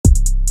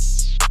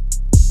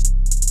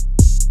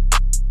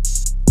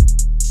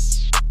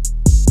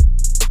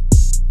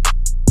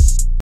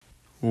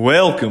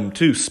Welcome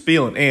to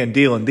Spielin' and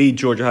Dealin', the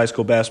Georgia High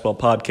School Basketball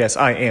Podcast.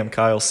 I am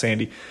Kyle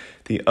Sandy,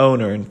 the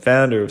owner and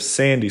founder of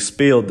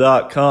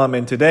SandySpiel.com,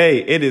 and today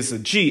it is the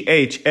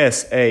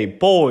GHSA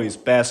Boys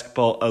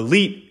Basketball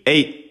Elite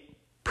 8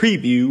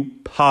 Preview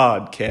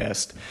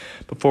Podcast.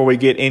 Before we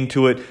get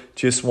into it,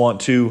 just want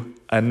to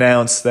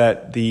announce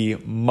that the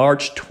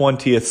March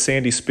 20th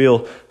Sandy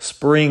Spiel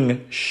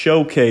Spring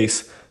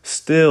Showcase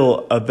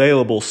still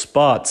available,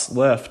 spots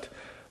left.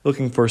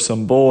 Looking for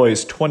some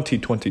boys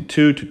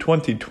 2022 to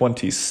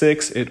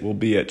 2026. It will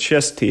be at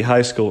Chesty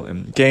High School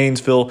in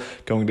Gainesville.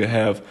 Going to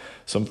have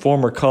some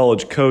former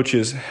college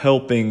coaches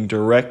helping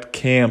direct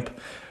camp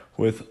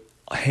with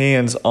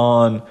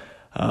hands-on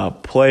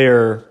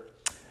player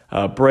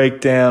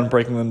breakdown,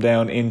 breaking them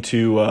down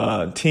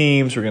into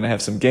teams. We're going to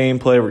have some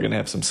gameplay. We're going to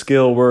have some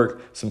skill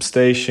work, some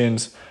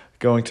stations.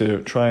 Going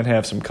to try and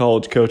have some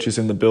college coaches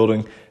in the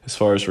building as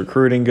far as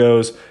recruiting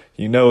goes.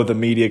 You know the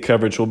media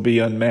coverage will be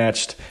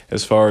unmatched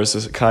as far as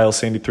the Kyle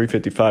Sandy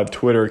 355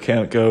 Twitter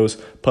account goes,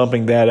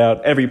 pumping that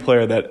out. Every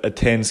player that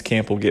attends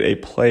camp will get a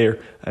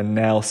player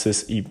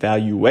analysis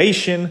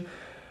evaluation,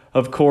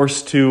 of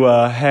course, to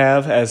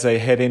have as they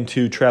head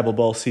into travel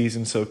ball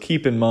season. So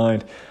keep in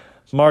mind,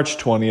 March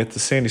 20th, the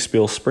Sandy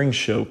Spiel Spring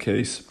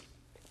Showcase.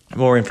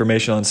 More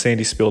information on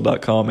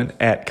sandyspiel.com and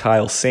at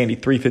Kyle Sandy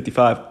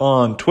 355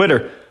 on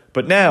Twitter.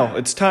 But now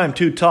it's time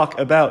to talk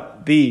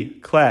about the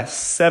Class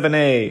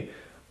 7A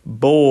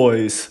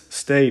Boys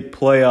State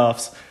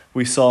Playoffs.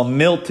 We saw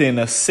Milton,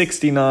 a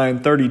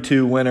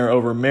 69-32 winner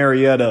over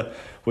Marietta,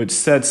 which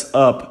sets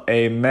up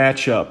a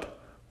matchup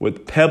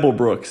with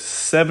Pebblebrook,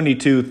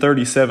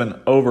 72-37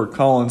 over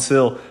Collins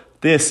Hill.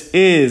 This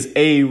is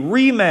a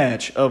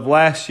rematch of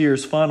last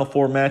year's Final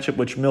Four matchup,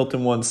 which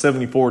Milton won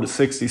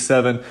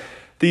 74-67.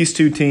 These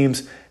two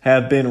teams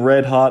have been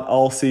red hot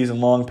all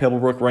season long.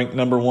 Pebblebrook ranked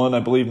number 1.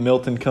 I believe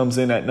Milton comes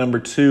in at number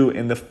 2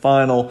 in the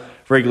final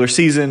regular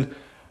season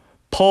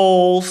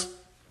polls.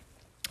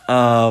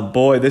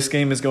 Boy, this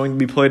game is going to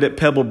be played at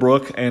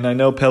Pebblebrook, and I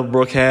know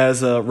Pebblebrook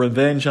has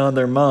revenge on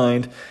their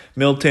mind.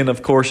 Milton,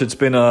 of course, it's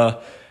been an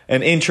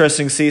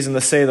interesting season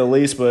to say the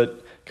least,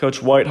 but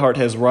Coach Whitehart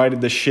has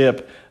righted the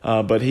ship,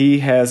 but he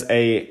has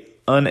a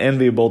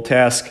unenviable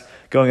task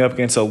going up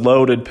against a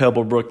loaded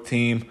Pebblebrook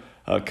team.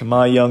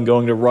 Kamai Young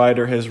going to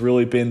Ryder has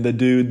really been the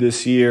dude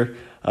this year,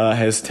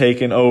 has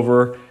taken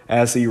over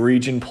as the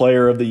region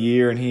player of the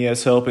year, and he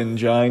has helped in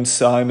Giant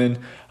Simon,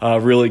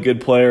 really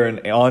good player,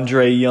 and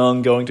Andre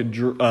Young going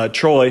to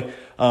Troy.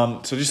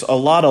 So just a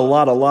lot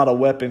of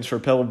weapons for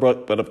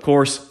Pebblebrook. But of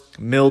course,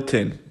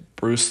 Milton,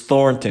 Bruce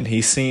Thornton,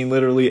 he's seen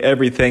literally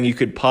everything you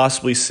could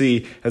possibly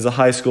see as a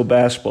high school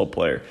basketball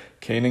player.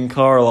 Kanan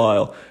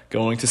Carlisle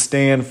going to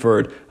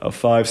Stanford, a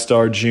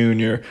 5-star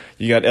junior.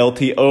 You got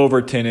LT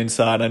Overton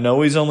inside. I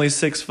know he's only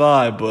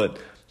 6'5", but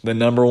the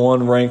number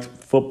 1 ranked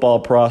football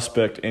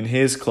prospect in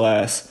his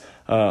class,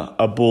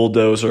 a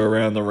bulldozer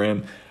around the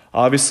rim.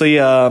 Obviously,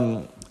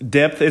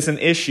 depth is an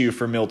issue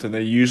for Milton.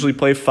 They usually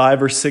play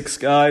 5 or 6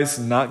 guys,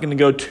 not going to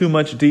go too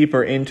much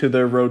deeper into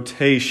their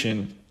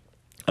rotation.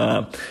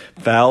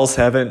 Fouls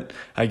haven't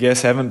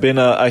been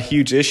a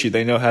huge issue.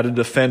 They know how to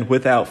defend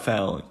without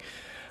fouling.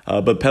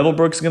 But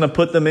Pebblebrook's going to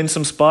put them in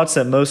some spots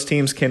that most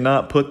teams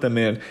cannot put them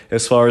in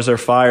as far as their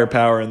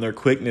firepower and their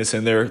quickness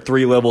and their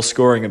 3-level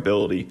scoring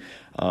ability.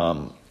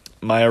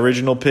 My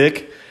original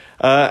pick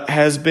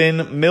has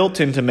been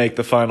Milton to make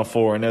the Final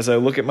Four. And as I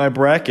look at my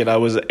bracket, I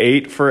was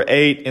 8 for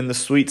 8 in the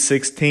Sweet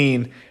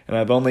 16, and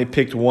I've only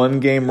picked one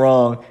game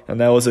wrong, and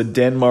that was a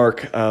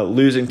Denmark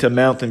losing to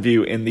Mountain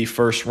View in the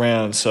first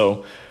round.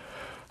 So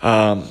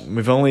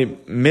we've only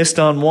missed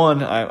on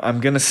one. I'm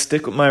going to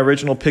stick with my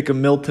original pick of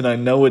Milton. I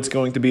know it's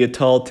going to be a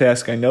tall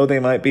task. I know they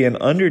might be an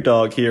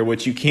underdog here,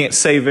 which you can't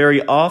say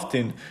very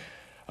often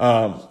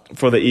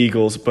for the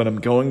Eagles, but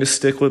I'm going to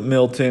stick with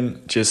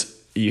Milton.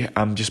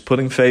 I'm just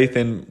putting faith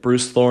in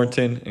Bruce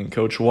Thornton and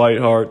Coach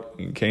Whitehart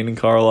and Kanan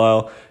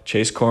Carlisle,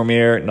 Chase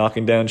Cormier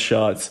knocking down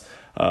shots.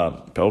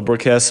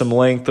 Pebblebrook has some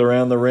length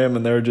around the rim,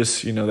 and they're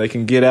just, they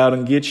can get out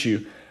and get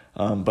you.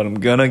 But I'm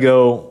going to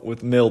go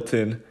with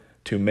Milton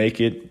to make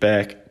it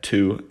back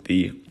to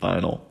the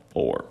Final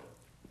Four.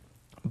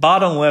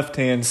 Bottom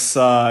left-hand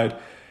side,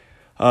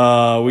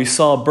 we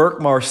saw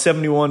Berkmar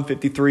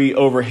 71-53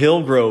 over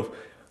Hillgrove.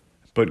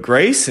 But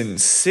Grayson,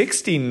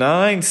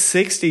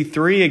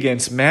 69-63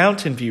 against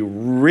Mountain View,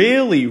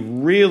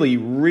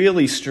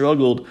 really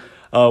struggled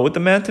with the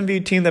Mountain View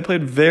team that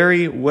played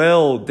very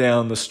well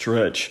down the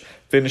stretch.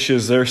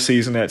 Finishes their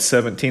season at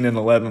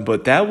 17-11,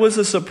 but that was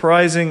a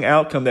surprising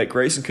outcome that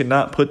Grayson could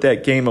not put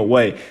that game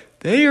away.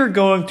 They are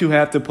going to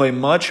have to play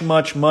much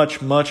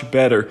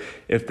better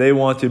if they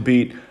want to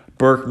beat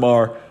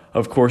Berkmar.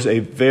 Of course, a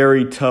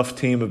very tough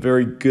team, a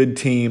very good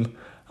team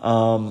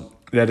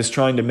that is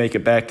trying to make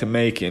it back to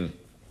Macon.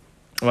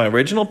 My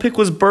original pick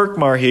was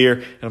Berkmar here,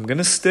 and I'm going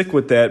to stick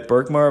with that.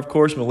 Berkmar, of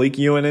course, Malik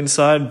Ewan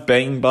inside,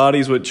 banging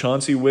bodies with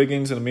Chauncey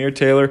Wiggins and Amir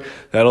Taylor.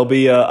 That'll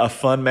be a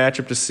fun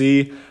matchup to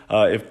see.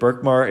 If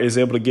Berkmar is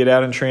able to get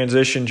out in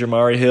transition,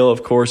 Jamari Hill,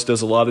 of course,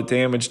 does a lot of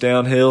damage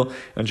downhill,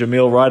 and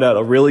Jamil Rideout,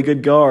 a really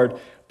good guard.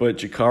 but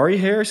Jakari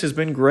Harris has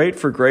been great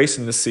for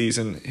Grayson this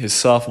season. His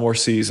sophomore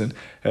season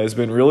has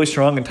been really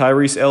strong, and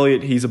Tyrese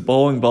Elliott, he's a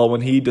bowling ball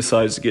when he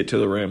decides to get to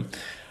the rim.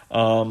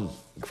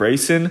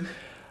 Grayson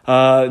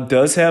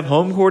does have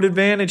home court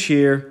advantage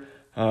here,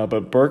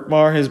 but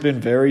Berkmar has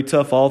been very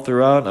tough all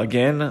throughout.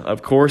 Again,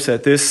 of course,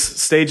 at this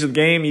stage of the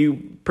game,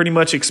 you pretty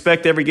much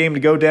expect every game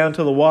to go down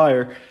to the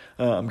wire.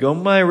 I'm going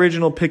with my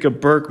original pick of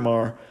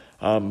Berkmar,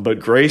 but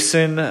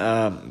Grayson,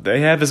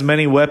 they have as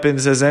many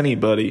weapons as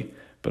anybody,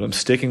 but I'm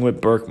sticking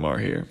with Berkmar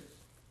here.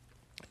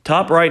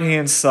 Top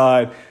right-hand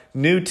side,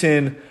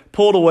 Newton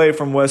pulled away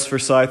from West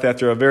Forsyth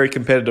after a very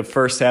competitive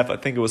first half. I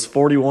think it was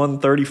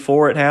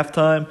 41-34 at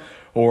halftime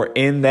or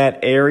in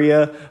that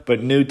area.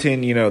 But Newton,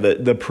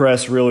 the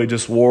press really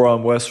just wore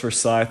on West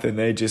Forsyth, and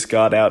they just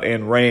got out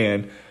and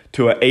ran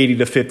to an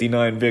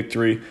 80-59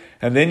 victory.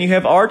 And then you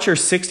have Archer,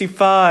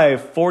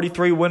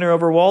 65-43 winner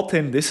over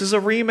Walton. This is a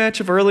rematch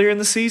of earlier in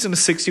the season, a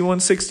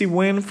 61-60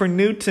 win for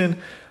Newton.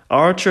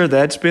 Archer,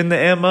 that's been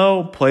the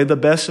MO. Play the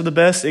best of the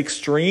best,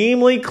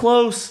 extremely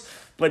close,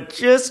 but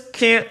just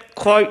can't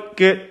quite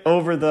get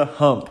over the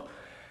hump.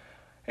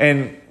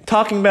 And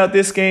talking about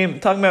this game,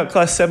 talking about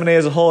Class 7A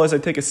as a whole, as I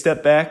take a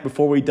step back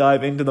before we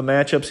dive into the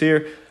matchups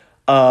here,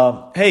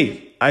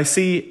 I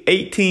see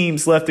 8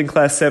 teams left in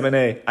Class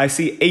 7A. I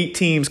see 8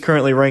 teams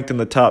currently ranked in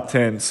the top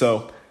 10.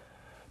 So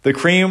the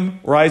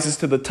cream rises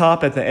to the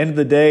top at the end of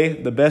the day.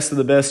 The best of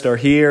the best are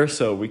here,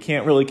 so we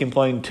can't really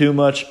complain too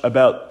much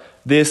about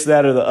this,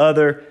 that, or the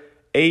other.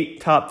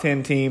 8 top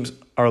 10 teams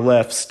are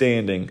left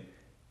standing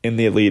in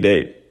the Elite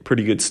 8.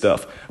 Pretty good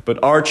stuff.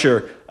 But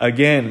Archer,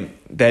 again,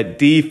 that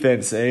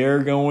defense, they are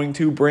going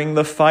to bring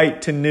the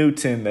fight to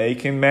Newton. They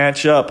can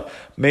match up.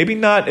 Maybe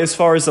not as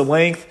far as the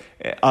length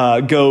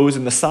goes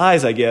and the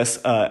size, I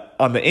guess,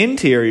 on the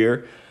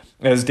interior,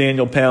 as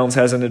Daniel Pounds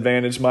has an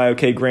advantage.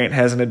 Myoke Grant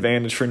has an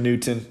advantage for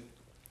Newton.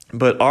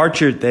 But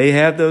Archer, they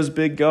have those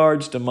big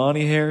guards,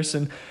 Damani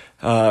Harrison,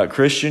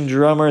 Christian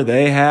Drummer.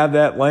 They have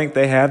that length.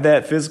 They have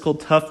that physical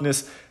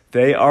toughness.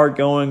 They are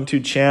going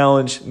to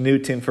challenge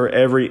Newton for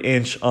every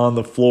inch on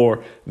the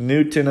floor.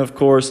 Newton, of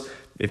course,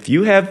 if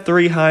you have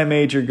 3 high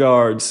major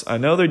guards, I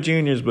know they're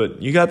juniors,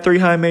 but you got 3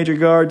 high major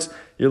guards,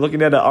 you're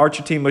looking at an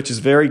Archer team, which is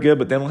very good,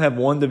 but they don't have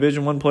one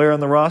Division I player on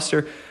the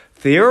roster.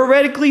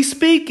 Theoretically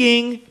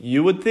speaking,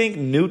 you would think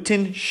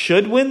Newton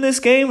should win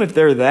this game if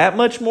they're that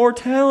much more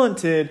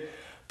talented.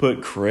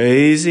 But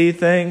crazy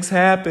things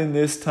happen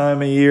this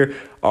time of year.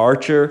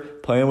 Archer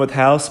playing with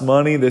house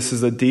money. This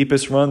is the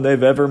deepest run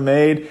they've ever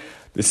made.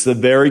 This is a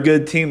very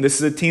good team. This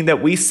is a team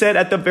that we said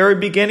at the very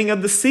beginning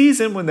of the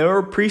season when they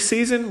were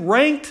preseason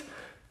ranked.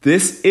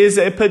 This is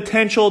a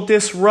potential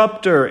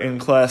disruptor in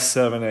Class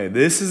 7A.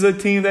 This is a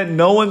team that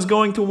no one's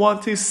going to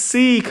want to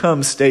see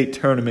come state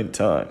tournament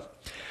time.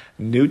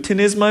 Newton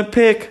is my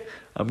pick.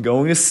 I'm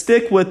going to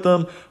stick with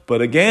them.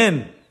 But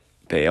again,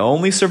 they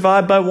only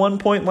survived by 1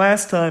 point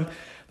last time.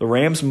 The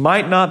Rams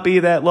might not be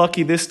that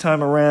lucky this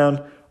time around.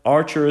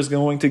 Archer is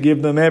going to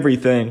give them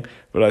everything.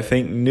 But I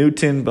think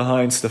Newton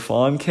behind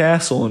Stephon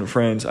Castle and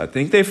friends, I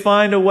think they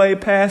find a way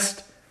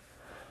past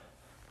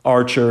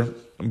Archer,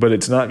 but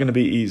it's not going to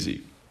be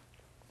easy.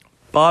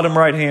 Bottom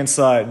right-hand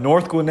side,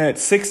 North Gwinnett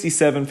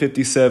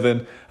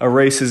 67-57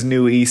 erases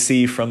new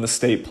EC from the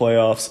state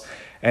playoffs.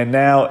 And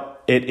now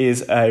it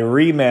is a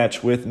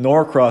rematch with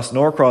Norcross.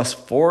 Norcross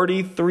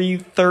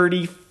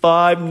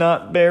 43-35,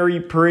 not very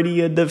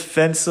pretty, a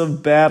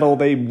defensive battle.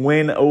 They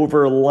win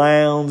over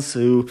Lowndes,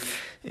 who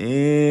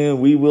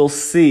we will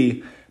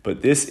see.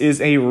 But this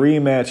is a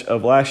rematch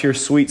of last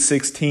year's Sweet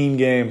 16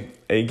 game,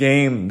 a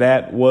game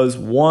that was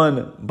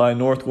won by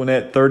North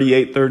Gwinnett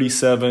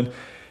 38-37.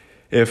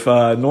 If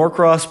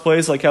Norcross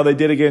plays like how they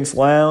did against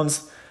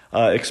Lowndes,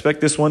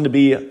 expect this one to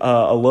be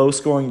a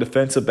low-scoring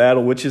defensive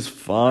battle, which is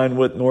fine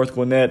with North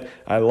Gwinnett.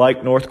 I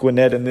like North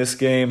Gwinnett in this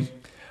game.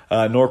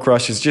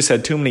 Norcross has just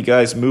had too many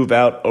guys move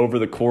out over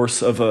the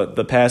course of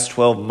the past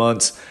 12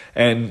 months,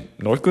 and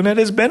North Gwinnett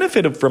has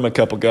benefited from a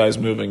couple guys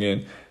moving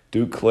in.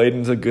 Duke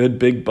Clayton's a good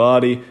big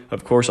body.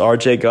 Of course,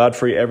 R.J.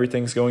 Godfrey,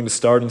 everything's going to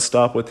start and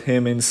stop with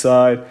him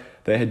inside.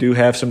 They do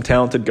have some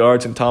talented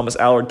guards, and Thomas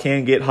Allard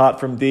can get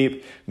hot from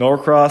deep.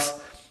 Norcross,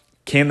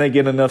 can they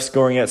get enough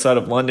scoring outside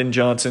of London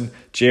Johnson,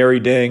 Jerry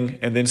Deng,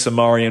 and then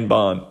Samarian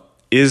Bond?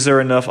 Is there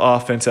enough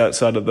offense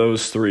outside of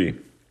those 3?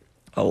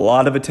 A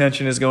lot of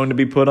attention is going to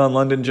be put on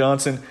London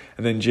Johnson,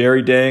 and then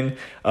Jerry Deng.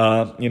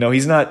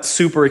 He's not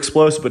super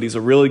explosive, but he's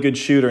a really good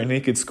shooter, and he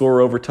could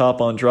score over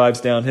top on drives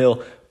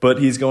downhill. But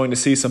he's going to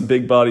see some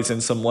big bodies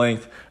and some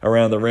length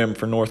around the rim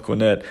for North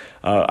Gwinnett.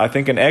 I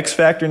think an X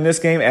factor in this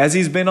game, as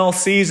he's been all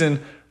season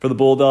for the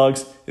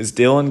Bulldogs, is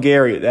Dylan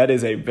Gary. That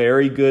is a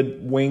very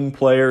good wing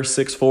player,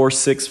 6'4",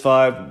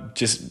 6'5",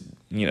 just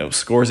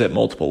scores at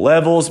multiple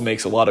levels,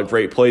 makes a lot of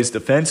great plays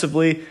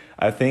defensively.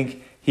 I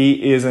think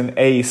he is an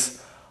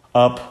ace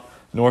up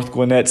North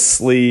Gwinnett's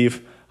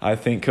sleeve. I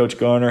think Coach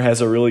Garner has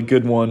a really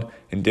good one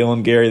in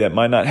Dylan Gary that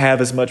might not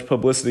have as much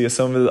publicity as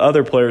some of the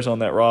other players on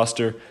that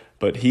roster,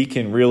 but he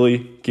can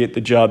really get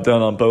the job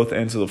done on both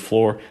ends of the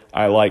floor.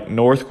 I like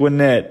North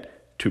Gwinnett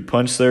to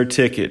punch their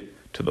ticket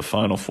to the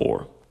Final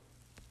Four.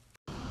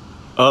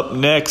 Up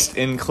next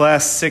in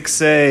Class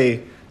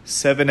 6A,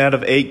 7 out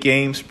of 8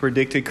 games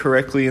predicted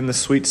correctly in the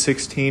Sweet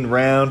 16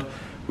 round.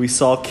 We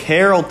saw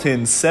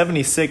Carrollton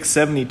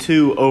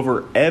 76-72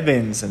 over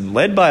Evans and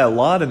led by a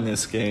lot in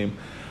this game.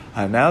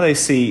 Now they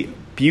see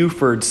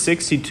Buford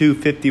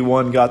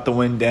 62-51 got the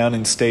win down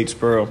in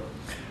Statesboro.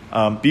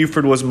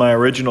 Buford was my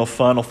original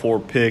Final Four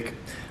pick.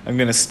 I'm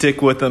going to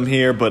stick with them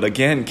here, but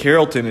again,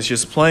 Carrollton is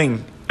just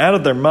playing out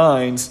of their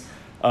minds.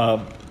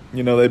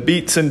 They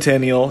beat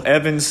Centennial.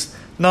 Evans,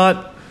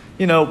 not,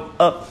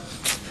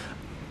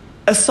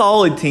 a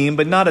solid team,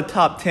 but not a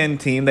top 10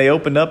 team. They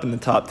opened up in the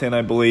top 10,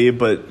 I believe,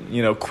 but,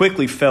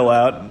 quickly fell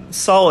out.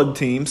 Solid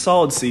team,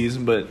 solid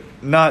season, but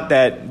not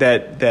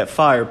that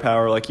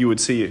firepower like you would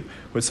see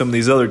with some of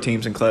these other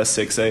teams in Class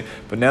 6A.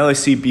 But now they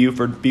see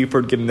Buford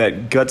getting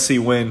that gutsy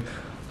win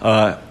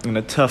in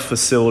a tough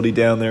facility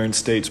down there in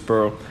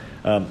Statesboro.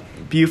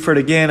 Buford,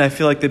 again, I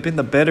feel like they've been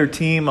the better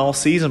team all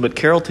season, but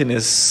Carrollton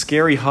is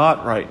scary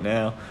hot right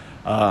now.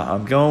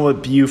 I'm going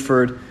with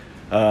Buford.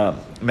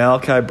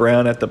 Malachi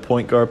Brown at the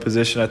point guard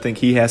position, I think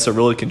he has to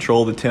really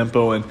control the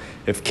tempo, and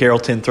if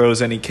Carrollton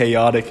throws any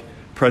chaotic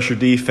pressure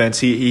defense,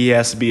 he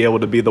has to be able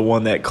to be the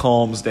one that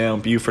calms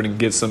down Buford and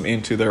gets them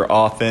into their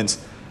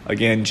offense.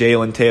 Again,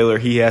 Jalen Taylor,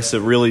 he has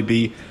to really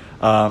be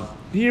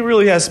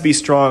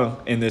strong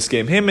in this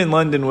game. Him and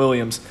London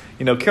Williams.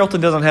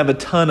 Carrollton doesn't have a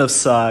ton of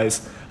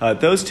size.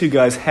 Those two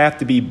guys have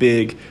to be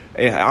big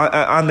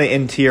on the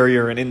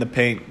interior and in the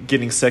paint,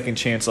 getting second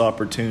chance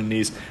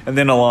opportunities. And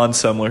then Alon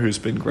Sumler, who's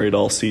been great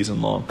all season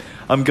long.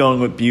 I'm going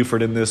with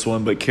Buford in this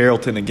one, but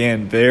Carrollton,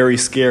 again, very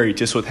scary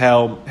just with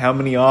how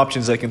many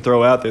options they can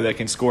throw out there that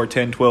can score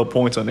 10, 12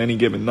 points on any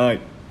given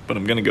night. But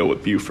I'm going to go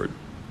with Buford.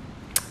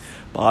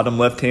 Bottom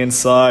left-hand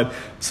side,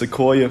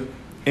 Sequoia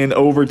in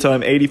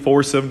overtime,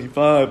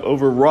 84-75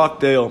 over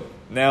Rockdale.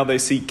 Now they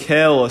see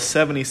Kell, a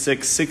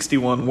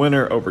 76-61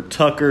 winner over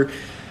Tucker.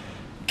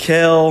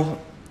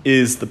 Kell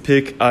is the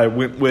pick I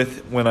went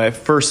with when I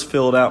first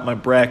filled out my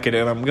bracket,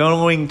 and I'm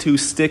going to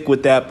stick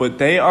with that, but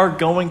they are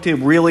going to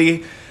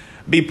really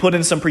be put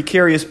in some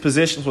precarious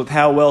positions with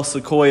how well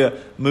Sequoia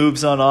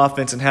moves on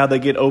offense and how they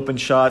get open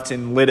shots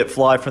and let it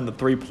fly from the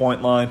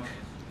three-point line.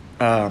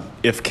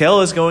 If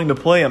Kell is going to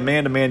play a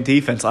man-to-man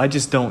defense, I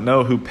just don't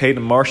know who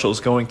Peyton Marshall is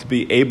going to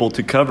be able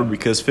to cover,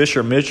 because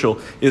Fisher Mitchell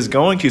is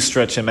going to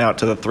stretch him out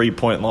to the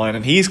three-point line,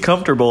 and he's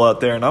comfortable out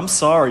there. And I'm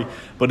sorry,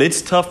 but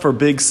it's tough for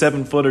big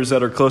 7-footers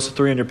that are close to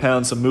 300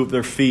 pounds to move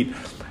their feet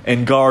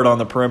and guard on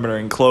the perimeter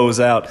and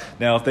close out.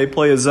 Now, if they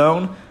play a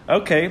zone,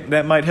 okay,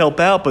 that might help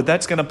out, but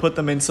that's going to put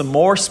them in some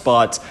more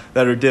spots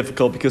that are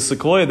difficult, because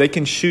Sequoia, they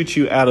can shoot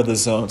you out of the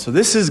zone. So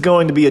this is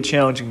going to be a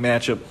challenging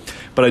matchup,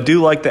 but I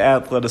do like the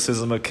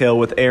athleticism of Kell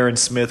with Aaron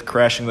Smith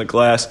crashing the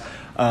glass.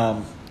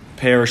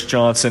 Parrish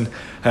Johnson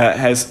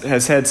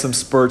has had some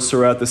spurts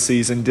throughout the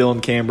season.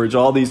 Dylan Cambridge,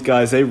 all these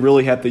guys, they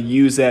really have to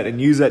use that and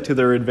use that to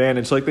their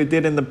advantage, like they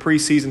did in the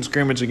preseason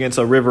scrimmage against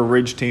a River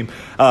Ridge team.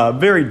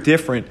 Very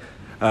different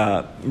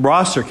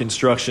roster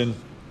construction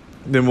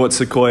than what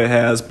Sequoia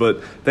has,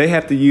 but they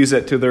have to use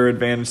that to their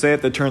advantage. They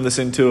have to turn this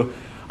into,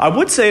 I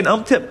would say, an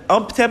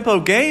up-tempo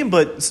game,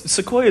 but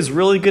Sequoia is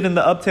really good in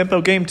the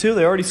up-tempo game too.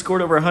 They already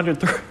scored over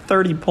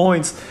 130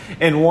 points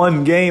in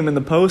one game in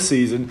the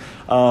postseason.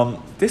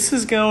 This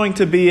is going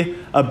to be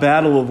a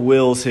battle of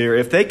wills here.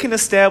 If they can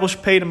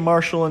establish Peyton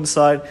Marshall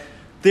inside,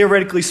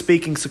 theoretically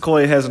speaking,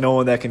 Sequoia has no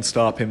one that can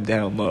stop him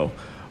down low.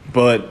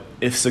 But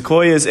if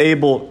Sequoia is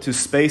able to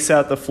space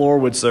out the floor,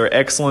 which they're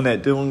excellent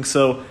at doing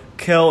so,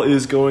 Kell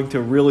is going to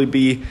really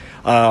be,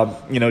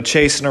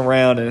 chasing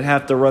around and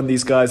have to run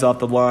these guys off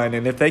the line.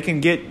 And if they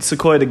can get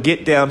Sequoia to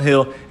get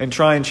downhill and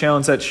try and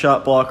challenge that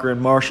shot blocker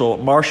and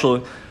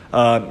Marshall,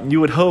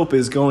 you would hope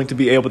is going to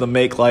be able to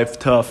make life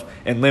tough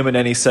and limit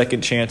any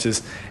second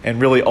chances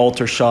and really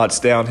alter shots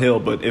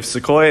downhill. But if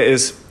Sequoia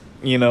is,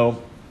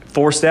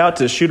 forced out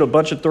to shoot a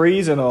bunch of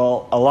threes and a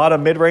lot of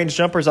mid-range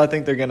jumpers, I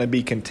think they're going to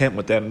be content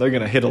with that, and they're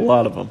going to hit a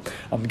lot of them.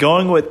 I'm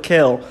going with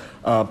Kell,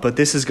 but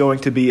this is going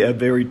to be a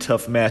very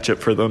tough matchup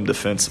for them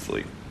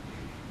defensively.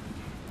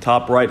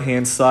 Top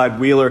right-hand side,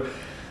 Wheeler,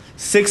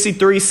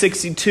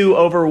 63-62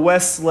 over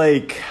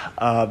Westlake.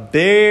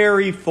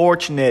 Very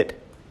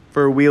fortunate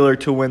for Wheeler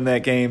to win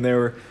that game. They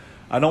were,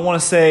 I don't want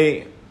to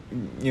say,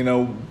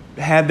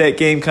 had that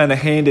game kind of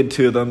handed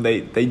to them.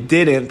 They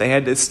didn't. They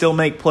had to still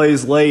make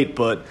plays late,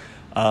 but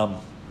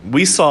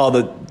we saw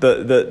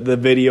the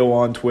video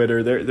on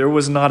Twitter. There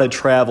was not a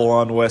travel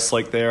on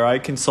Westlake there. I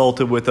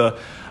consulted with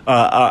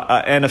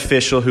an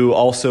official who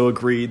also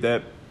agreed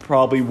that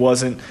probably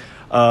wasn't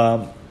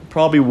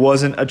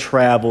a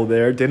travel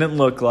there. Didn't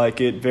look like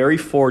it. Very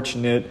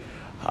fortunate.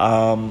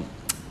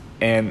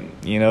 And,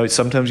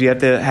 sometimes you have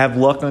to have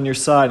luck on your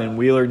side, and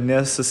Wheeler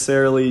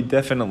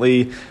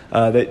definitely,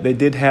 they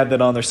did have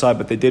that on their side,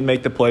 but they did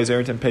make the plays.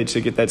 Arrington Page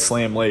to get that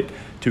slam late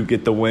to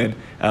get the win.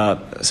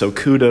 So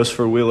kudos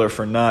for Wheeler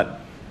for not,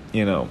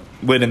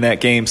 letting that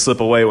game slip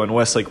away when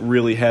Westlake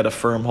really had a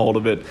firm hold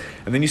of it.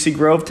 And then you see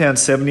Grovetown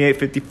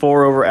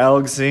 78-54 over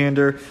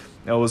Alexander.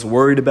 I was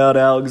worried about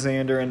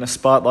Alexander in a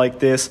spot like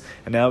this,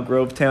 and now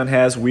Grovetown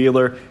has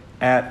Wheeler.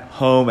 at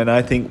home, and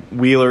I think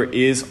Wheeler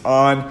is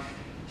on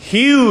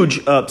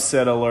huge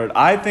upset alert.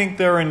 I think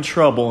they're in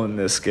trouble in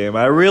this game.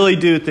 I really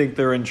do think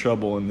they're in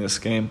trouble in this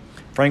game.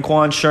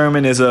 Franquan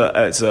Sherman is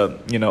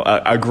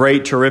a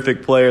great,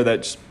 terrific player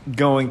that's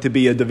going to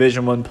be a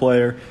Division I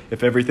player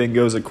if everything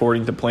goes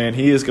according to plan.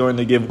 He is going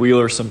to give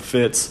Wheeler some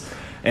fits,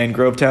 and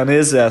Grovetown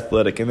is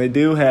athletic, and they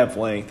do have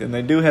length, and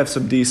they do have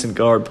some decent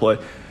guard play.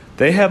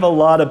 They have a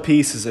lot of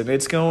pieces, and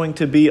it's going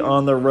to be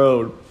on the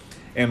road.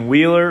 And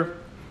Wheeler,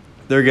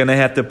 they're going to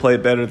have to play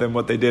better than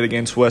what they did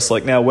against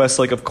Westlake. Now,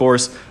 Westlake, of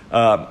course,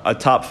 a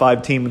top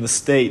 5 team in the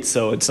state,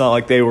 so it's not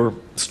like they were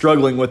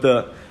struggling with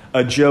a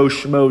Joe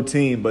Schmo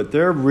team, but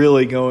they're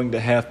really going to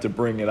have to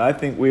bring it. I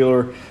think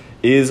Wheeler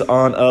is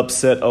on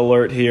upset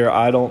alert here.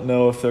 I don't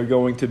know if they're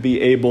going to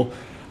be able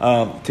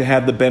to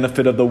have the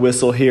benefit of the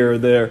whistle here or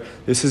there.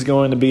 This is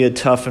going to be a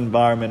tough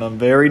environment. I'm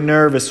very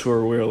nervous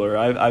for Wheeler.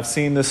 I've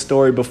seen this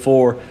story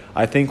before.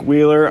 I think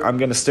Wheeler, I'm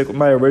going to stick with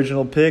my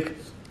original pick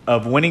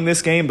of winning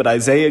this game, but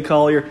Isaiah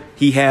Collier,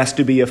 he has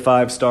to be a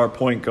 5-star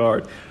point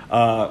guard.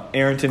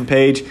 Arrington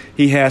Page,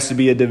 he has to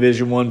be a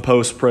Division I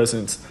post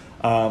presence.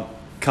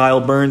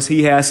 Kyle Burns,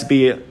 he has to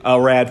be a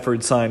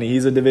Radford signee.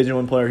 He's a Division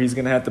I player. He's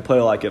going to have to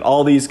play like it.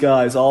 All these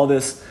guys, all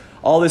this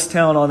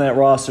talent on that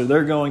roster,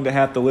 they're going to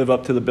have to live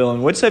up to the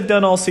billing, which they've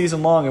done all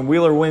season long, and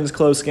Wheeler wins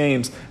close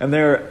games, and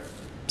they're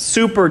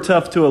super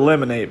tough to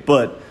eliminate.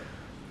 But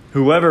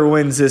whoever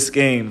wins this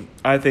game,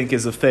 I think,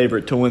 is a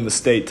favorite to win the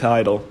state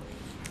title,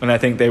 and I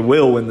think they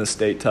will win the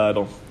state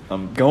title.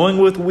 I'm going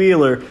with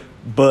Wheeler,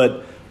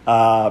 but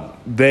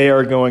they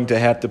are going to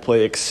have to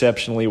play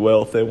exceptionally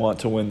well if they want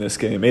to win this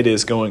game. It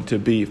is going to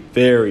be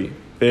very,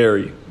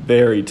 very,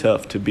 very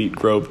tough to beat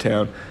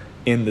Grovetown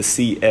in the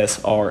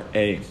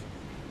CSRA.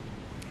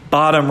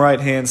 Bottom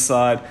right-hand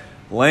side,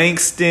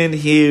 Langston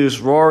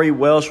Hughes, Rory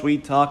Welsh. We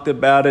talked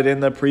about it in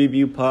the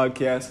preview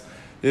podcast.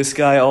 This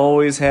guy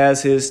always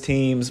has his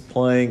teams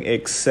playing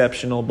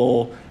exceptional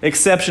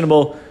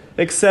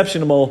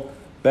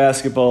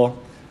basketball.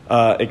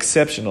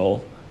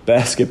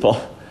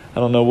 I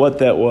don't know what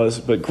that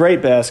was, but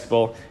great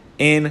basketball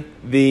in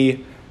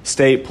the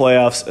state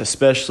playoffs,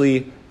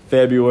 especially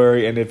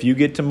February. And if you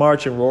get to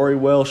March and Rory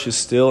Welsh is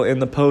still in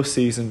the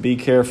postseason, be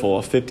careful.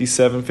 A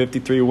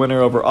 57-53 winner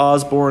over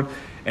Osborne,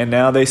 and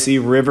now they see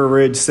River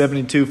Ridge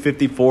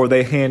 72-54.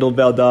 They handled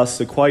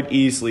Valdosta quite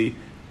easily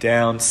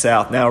down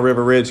south. Now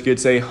River Ridge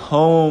gets a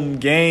home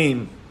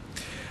game.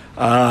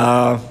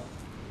 Of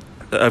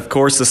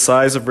course, the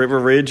size of River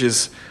Ridge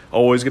is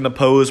always going to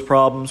pose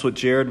problems with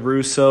Jared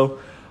Russo.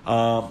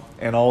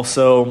 And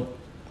also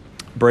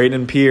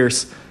Braden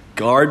Pierce.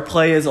 Guard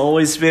play has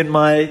always been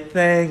my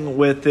thing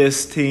with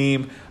this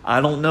team.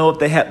 I don't know if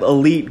they have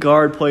elite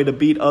guard play to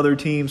beat other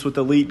teams with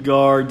elite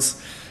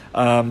guards.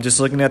 Just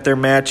looking at their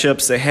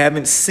matchups, they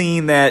haven't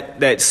seen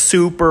that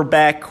super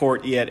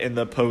backcourt yet in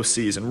the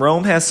postseason.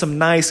 Rome has some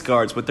nice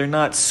guards, but they're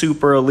not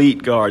super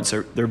elite guards.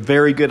 They're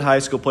very good high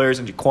school players,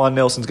 and Jaquan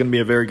Nelson's going to be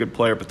a very good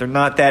player, but they're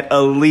not that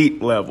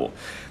elite level.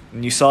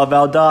 And you saw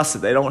Valdosta,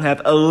 they don't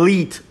have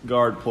elite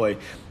guard play.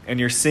 And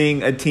you're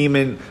seeing a team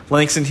in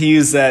Langston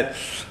Hughes that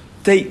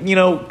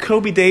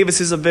Kobe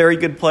Davis is a very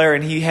good player,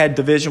 and he had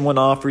Division I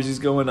offers. He's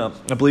going up,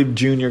 I believe,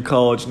 junior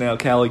college now,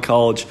 Cali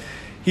College.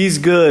 He's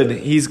good.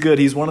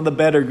 He's one of the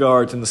better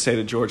guards in the state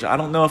of Georgia. I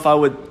don't know if I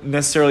would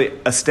necessarily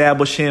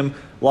establish him,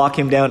 lock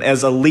him down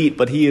as elite,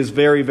 but he is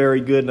very,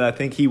 very good, and I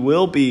think he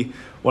will be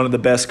one of the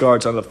best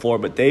guards on the floor.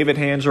 But David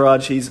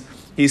Hansrod,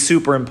 he's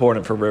super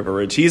important for River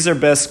Ridge. He's their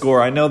best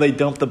scorer. I know they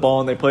dump the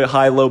ball and they play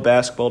high-low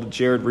basketball to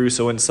Jared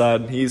Russo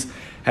inside, and he's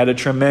had a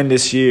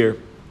tremendous year.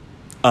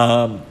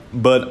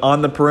 But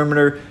on the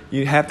perimeter,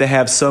 you have to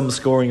have some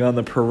scoring on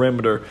the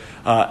perimeter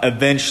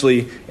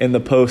eventually in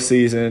the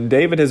postseason. And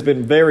David has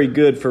been very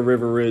good for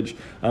River Ridge.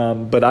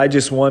 But I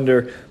just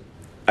wonder,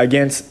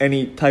 against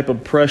any type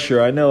of pressure,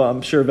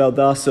 I'm sure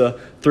Valdosta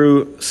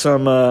threw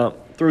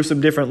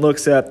some different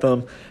looks at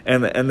them,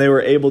 and they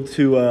were able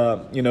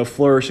to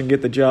flourish and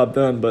get the job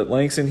done. But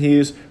Langston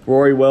Hughes,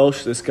 Rory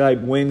Welsh, this guy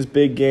wins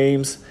big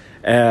games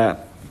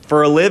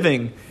for a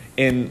living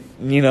in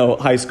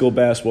high school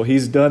basketball.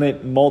 He's done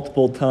it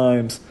multiple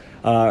times,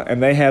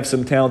 and they have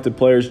some talented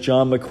players.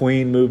 John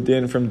McQueen moved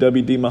in from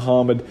W.D.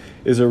 Muhammad,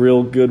 is a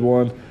real good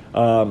one.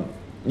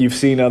 You've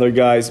seen other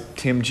guys.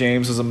 Tim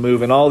James was a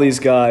move, and all these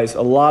guys,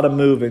 a lot of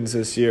move-ins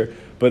this year.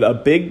 But a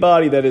big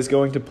body that is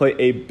going to play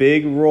a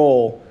big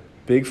role,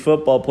 big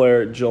football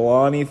player,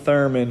 Jelani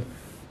Thurman,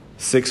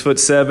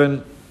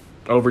 6'7",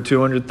 over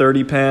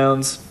 230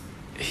 pounds.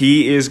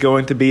 He is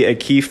going to be a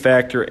key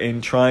factor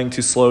in trying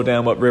to slow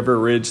down what River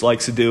Ridge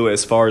likes to do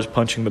as far as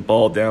punching the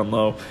ball down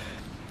low.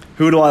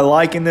 Who do I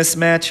like in this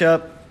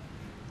matchup?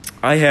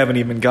 I haven't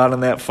even gotten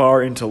that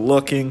far into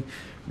looking.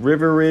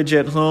 River Ridge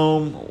at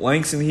home,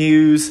 Langston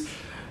Hughes.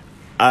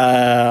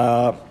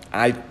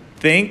 I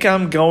think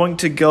I'm going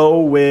to go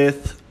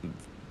with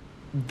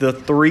the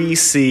 3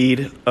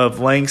 seed of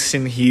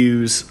Langston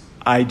Hughes.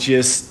 I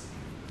just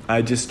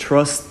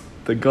trust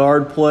the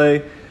guard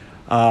play.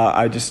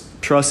 I just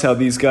trust how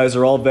these guys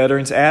are all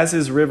veterans, as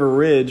is River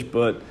Ridge,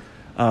 but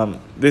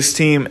This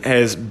team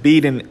has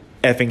beaten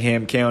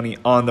Effingham County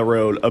on the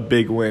road, a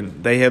big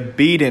win. They have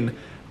beaten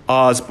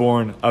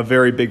Osborne, a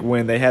very big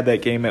win. They had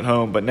that game at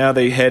home, but now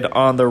they head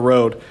on the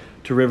road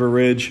to River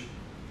Ridge.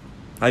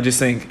 I just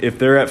think if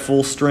they're at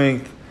full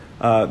strength,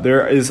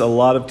 there is a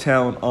lot of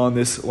talent on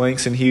this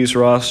Langston Hughes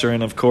roster,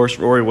 and of course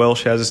Rory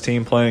Welsh has his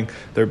team playing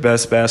their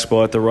best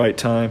basketball at the right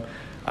time.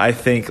 I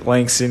think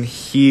Langston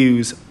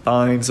Hughes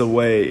finds a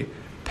way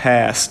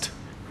past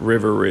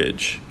River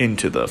Ridge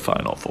into the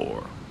Final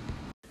Four.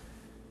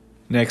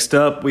 Next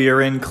up, we are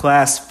in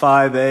Class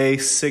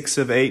 5A, 6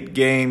 of 8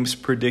 games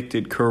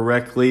predicted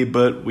correctly,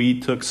 but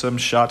we took some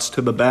shots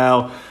to the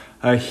bow.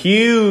 A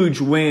huge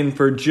win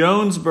for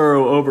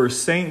Jonesboro over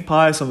St.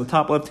 Pius on the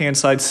top left-hand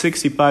side,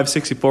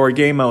 65-64, a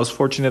game I was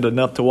fortunate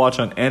enough to watch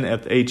on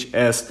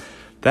NFHS.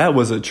 That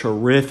was a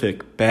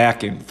terrific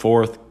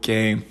back-and-forth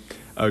game.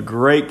 A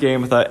great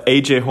game. I thought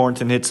A.J.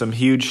 Horton hit some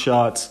huge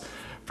shots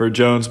for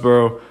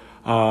Jonesboro.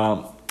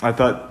 I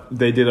thought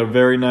they did a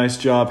very nice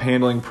job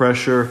handling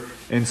pressure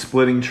and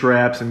splitting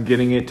traps and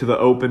getting it to the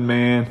open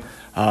man.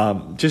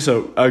 Just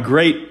a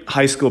great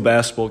high school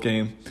basketball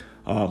game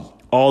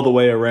all the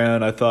way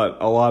around. I thought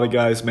a lot of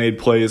guys made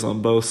plays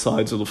on both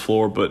sides of the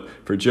floor, but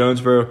for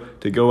Jonesboro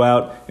to go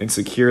out and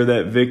secure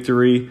that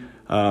victory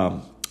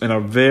in a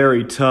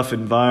very tough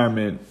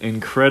environment,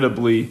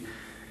 incredibly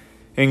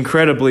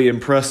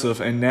impressive.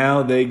 And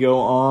now they go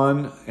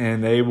on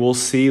and they will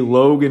see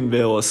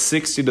Loganville, a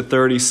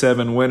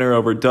 60-37 winner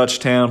over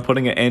Dutchtown,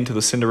 putting an end to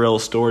the Cinderella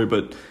story.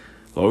 But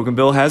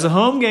Loganville has a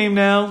home game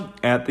now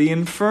at the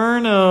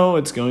Inferno.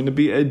 It's going to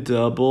be a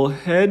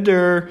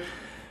doubleheader.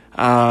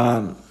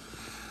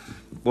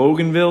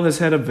 Loganville has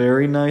had a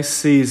very nice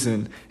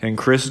season, and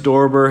Chris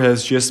Dorber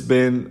has just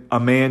been a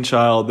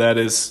man-child that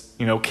is,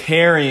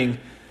 carrying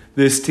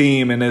this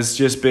team and has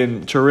just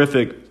been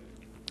terrific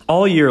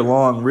all year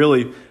long,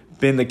 really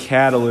been the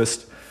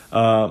catalyst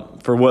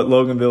for what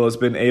Loganville has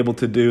been able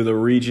to do, the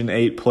Region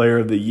 8 Player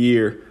of the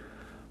Year.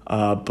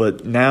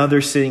 But now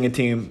they're seeing a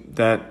team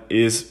that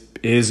is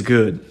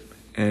good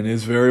and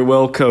is very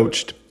well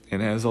coached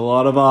and has a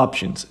lot of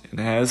options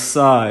and has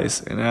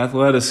size and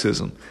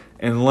athleticism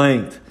and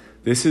length.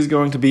 This is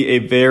going to be a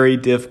very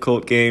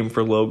difficult game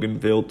for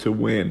Loganville to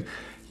win.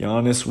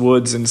 Giannis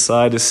Woods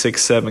inside is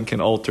 6'7", can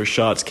alter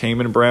shots.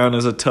 Cayman Brown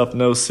is a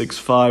tough-nosed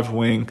 6'5"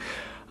 wing.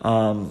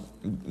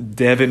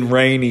 Devin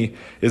Rainey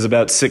is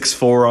about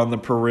 6'4" on the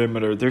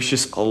perimeter. There's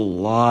just a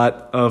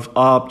lot of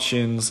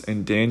options.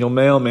 And Daniel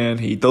Mailman,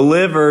 he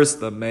delivers.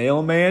 The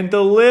Mailman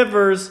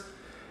delivers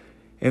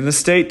in the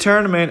state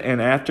tournament.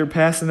 And after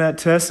passing that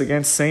test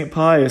against St.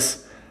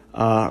 Pius,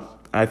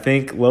 I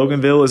think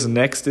Loganville is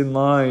next in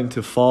line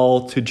to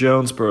fall to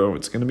Jonesboro.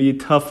 It's going to be a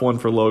tough one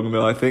for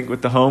Loganville. I think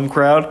with the home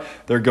crowd,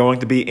 they're going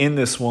to be in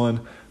this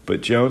one. But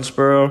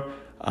Jonesboro,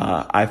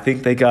 I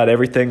think they got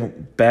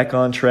everything back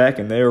on track,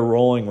 and they are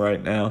rolling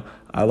right now.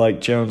 I like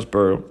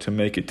Jonesboro to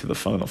make it to the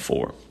Final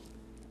Four.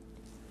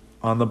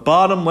 On the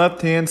bottom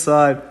left-hand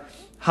side,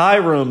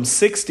 Hiram,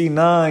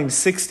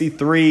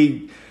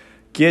 69-63,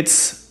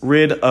 gets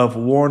rid of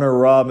Warner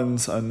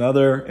Robins.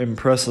 Another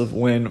impressive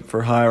win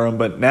for Hiram.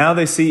 But now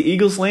they see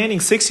Eagles Landing,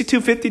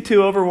 62-52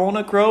 over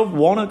Walnut Grove.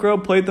 Walnut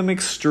Grove played them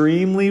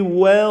extremely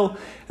well,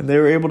 and they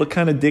were able to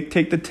kind of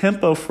dictate the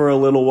tempo for a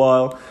little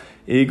while.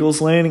 Eagles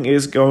Landing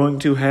is going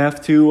to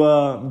have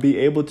to be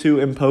able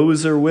to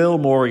impose their will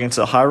more against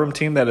a Hiram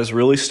team that is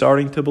really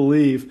starting to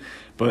believe.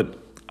 But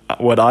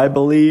what I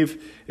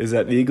believe is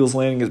that Eagles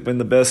Landing has been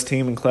the best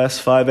team in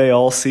Class 5A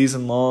all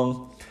season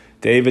long.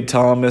 David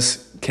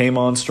Thomas came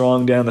on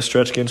strong down the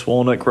stretch against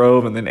Walnut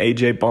Grove, and then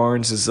A.J.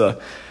 Barnes is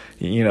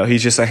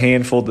he's just a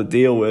handful to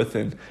deal with.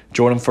 And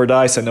Jordan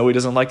Fordyce, I know he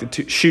doesn't like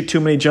to shoot too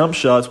many jump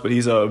shots, but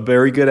he's a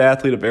very good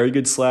athlete, a very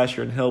good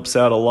slasher, and helps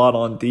out a lot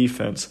on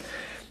defense.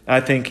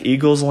 I think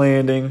Eagles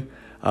Landing,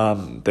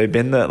 they've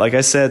been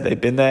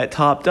that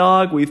top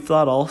dog we've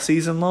thought all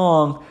season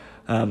long.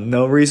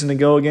 No reason to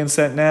go against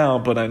that now,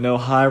 but I know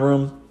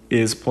Hiram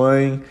is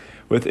playing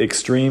with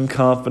extreme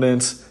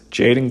confidence.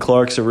 Jaden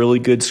Clark's a really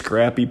good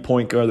scrappy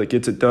point guard that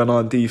gets it done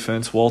on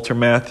defense. Walter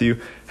Matthew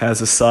has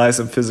the size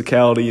and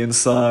physicality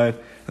inside,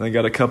 and they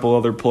got a couple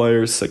other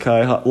players.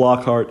 Sakai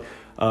Lockhart,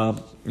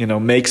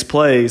 makes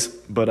plays,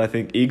 but I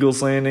think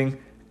Eagles Landing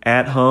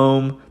at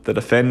home, the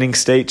defending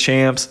state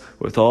champs,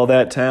 with all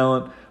that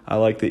talent, I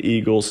like the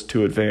Eagles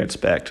to advance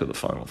back to the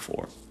Final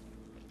Four.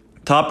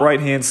 Top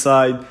right-hand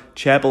side,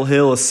 Chapel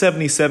Hill, a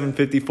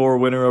 77-54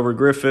 winner over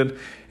Griffin.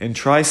 And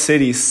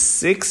Tri-City,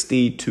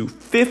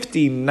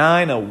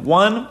 60-59, a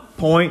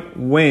 1-point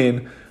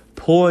win,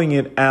 pulling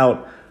it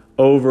out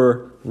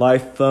over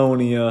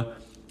Lithonia.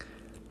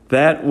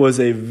 That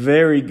was a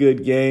very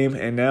good game,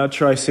 and now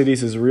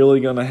Tri-Cities is really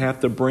going to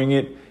have to bring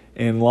it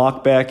and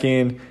lock back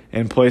in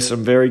and play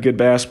some very good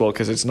basketball,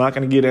 because it's not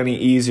going to get any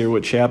easier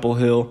with Chapel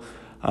Hill.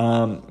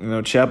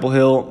 Chapel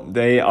Hill,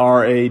 they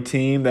are a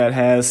team that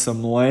has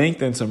some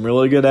length and some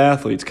really good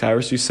athletes.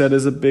 Kyrus Doucette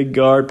is a big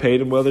guard.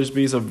 Peyton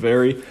Weathersby is a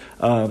very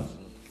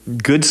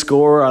good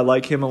scorer. I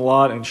like him a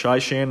lot. And Shai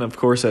Shannon, of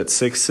course, at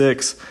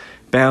 6'6",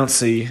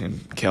 bouncy,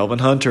 and Kelvin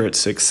Hunter at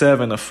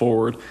 6'7", a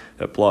forward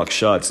that blocks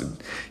shots. And,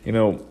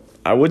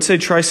 I would say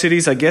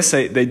Tri-Cities, I guess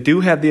they do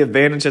have the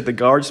advantage at the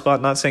guard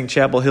spot. Not saying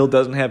Chapel Hill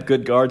doesn't have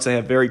good guards. They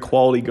have very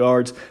quality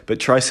guards. But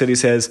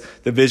Tri-Cities has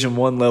Division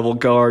I level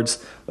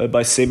guards led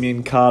by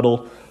Simeon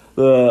Cottle.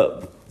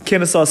 The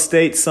Kennesaw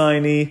State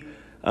signee,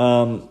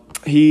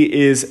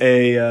 he is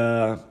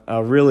a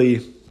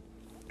really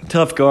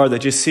tough guard that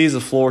just sees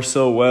the floor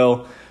so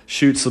well,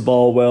 shoots the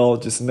ball well,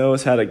 just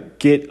knows how to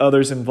get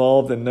others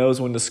involved and knows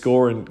when to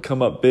score and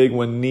come up big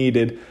when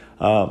needed.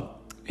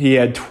 He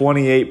had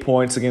 28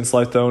 points against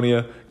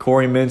Lithonia.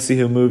 Corey Mincy,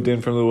 who moved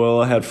in from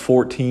Luella, had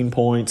 14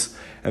 points.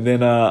 And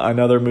then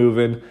another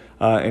move-in,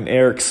 and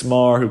Eric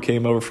Smar, who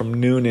came over from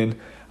Noonan,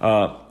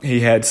 he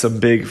had some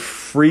big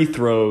free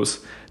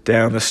throws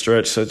down the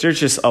stretch. So there's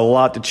just a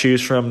lot to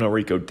choose from.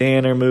 Noriko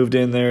Danner moved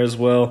in there as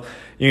well.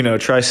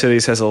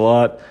 Tri-Cities has a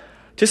lot.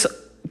 Just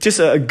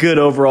a good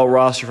overall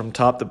roster from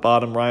top to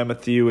bottom. Ryan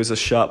Matthew is a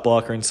shot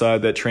blocker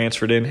inside that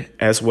transferred in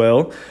as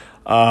well.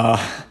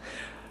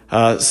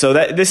 So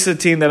this is a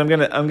team that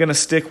I'm gonna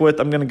stick with.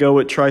 I'm gonna go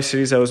with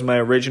Tri-Cities. That was my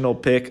original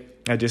pick.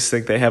 I just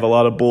think they have a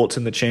lot of bullets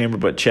in the chamber.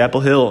 But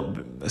Chapel Hill,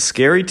 a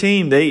scary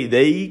team.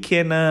 They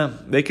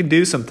can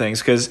do some things,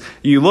 because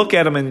you look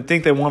at them and you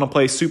think they want to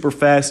play super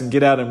fast and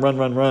get out and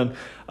run.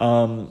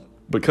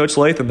 But Coach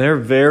Latham, they're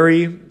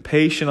very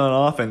patient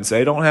on offense.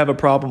 They don't have a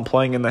problem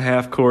playing in the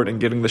half court and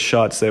getting the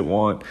shots they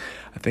want.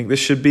 I think this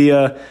should be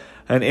an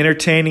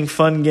entertaining,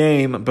 fun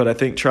game, but I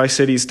think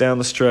Tri-Cities down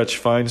the stretch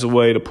finds a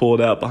way to pull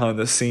it out behind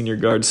the senior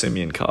guard,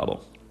 Simeon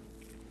Cottle.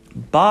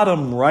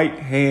 Bottom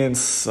right-hand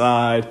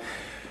side,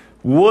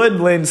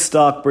 Woodland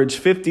Stockbridge,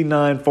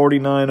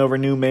 59-49 over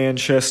New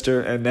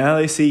Manchester, and now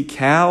they see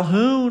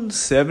Calhoun,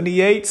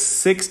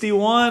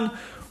 78-61,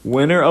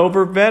 winner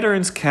over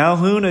Veterans.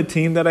 Calhoun, a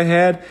team that I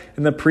had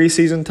in the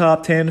preseason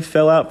top 10,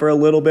 fell out for a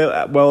little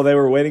bit while they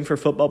were waiting for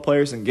football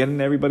players and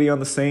getting everybody on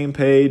the same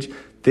page.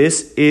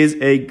 This is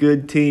a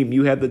good team.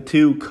 You had the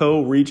two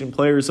co-region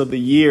players of the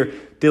year,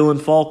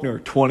 Dylan Faulkner,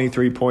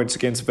 23 points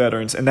against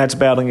Veterans, and that's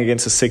battling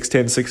against a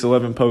 6'10",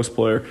 6'11" post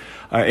player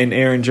in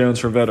Aaron Jones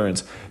for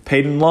Veterans.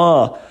 Peyton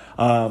Law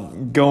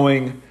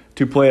going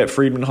to play at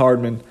Freed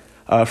Hardman,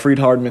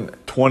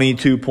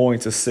 22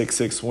 points, a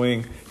 6'6"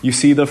 wing. You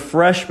see the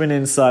freshman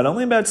inside,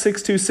 only about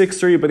 6'2",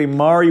 6'3", but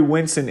Amari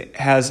Winston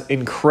has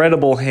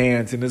incredible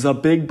hands and is a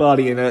big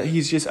body, and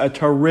he's just a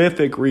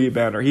terrific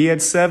rebounder. He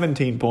had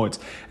 17 points.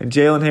 And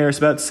Jalen Harris,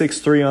 about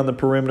 6'3" on the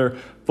perimeter,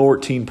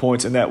 14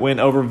 points in that win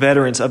over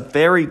Veterans, a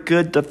very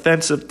good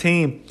defensive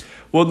team.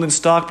 Woodland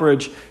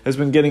Stockbridge has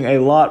been getting a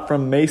lot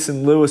from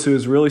Mason Lewis, who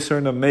is really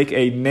starting to make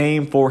a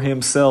name for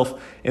himself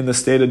in the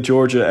state of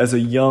Georgia as a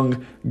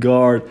young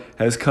guard,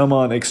 has come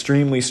on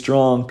extremely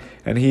strong,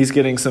 and he's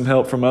getting some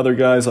help from other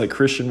guys like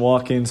Christian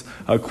Watkins,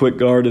 a quick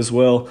guard as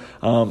well.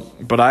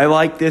 But I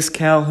like this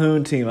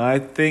Calhoun team. I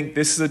think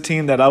this is a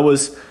team that I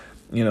was,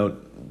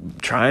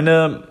 trying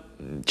to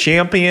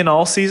champion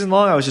all season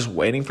long. I was just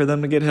waiting for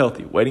them to get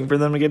healthy.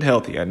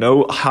 I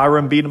know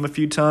Hiram beat them a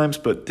few times,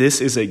 but this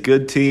is a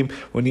good team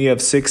when you have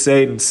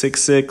 6'8" and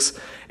 6'6"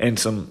 and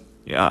some,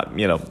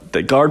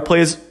 the guard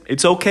plays.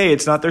 It's okay.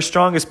 It's not their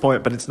strongest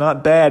point, but it's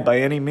not bad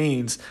by any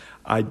means.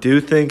 I do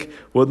think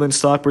Woodland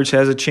Stockbridge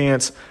has a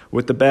chance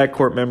with the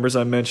backcourt members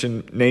I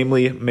mentioned,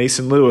 namely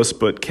Mason Lewis.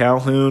 But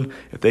Calhoun,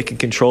 if they can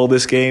control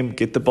this game,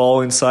 get the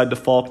ball inside to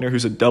Faulkner,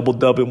 who's a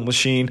double-double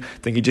machine. I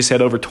think he just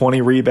had over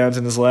 20 rebounds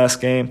in his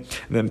last game.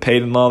 And then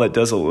Peyton Law, that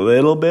does a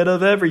little bit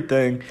of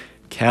everything.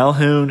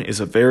 Calhoun is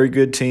a very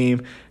good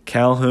team.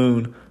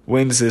 Calhoun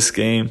wins this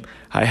game.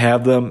 I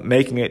have them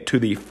making it to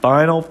the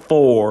Final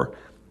Four,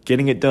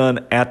 getting it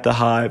done at the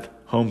Hive,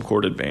 home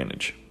court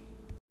advantage.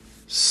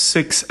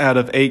 6 out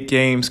of 8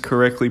 games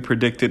correctly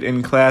predicted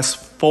in Class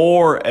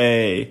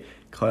 4A,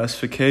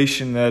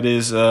 classification that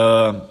is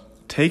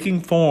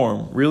taking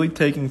form, really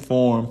taking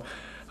form,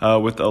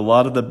 with a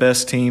lot of the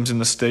best teams in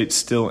the state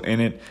still in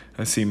it.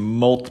 I see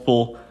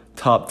multiple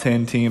top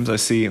 10 teams. I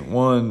see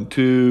 1,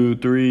 2,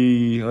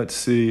 3, let's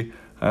see.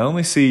 I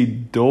only see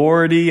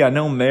Doherty. I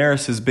know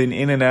Marist has been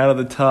in and out of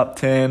the top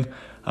 10,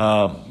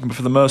 but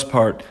for the most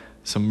part,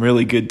 some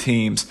really good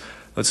teams.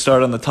 Let's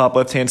start on the top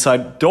left-hand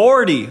side.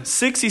 Doherty,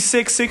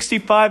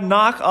 66-65,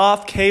 knock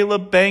off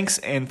Caleb Banks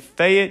and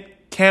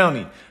Fayette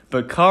County.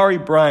 Bakari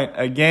Bryant,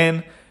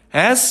 again,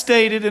 as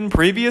stated in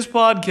previous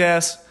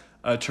podcasts,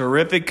 a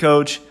terrific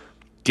coach,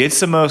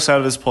 gets the most out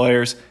of his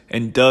players,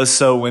 and does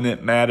so when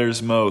it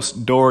matters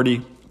most.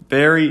 Doherty,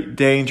 very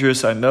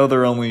dangerous. I know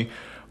they're only,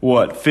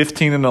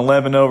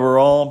 15-11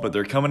 overall, but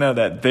they're coming out of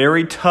that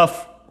very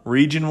tough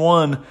Region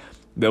 1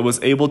 that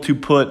was able to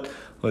put,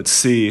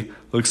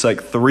 looks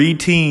like 3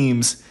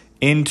 teams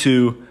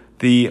into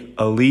the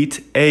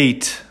Elite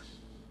 8.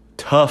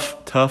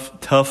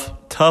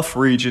 Tough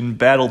region,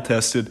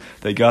 battle-tested.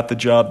 They got the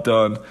job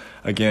done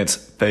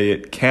against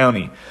Fayette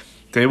County.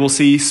 They will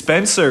see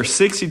Spencer,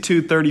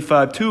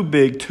 62-35, too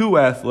big, too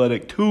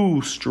athletic,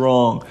 too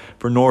strong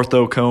for North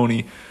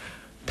Oconee.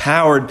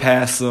 Powered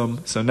past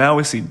them. So now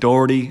we see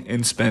Doherty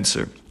and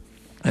Spencer.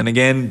 And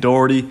again,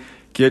 Doherty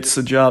gets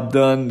the job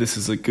done. This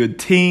is a good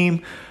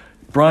team.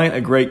 Bryant,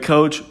 a great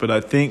coach, but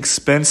I think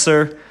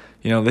Spencer,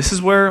 this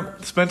is where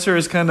Spencer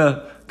has kind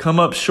of come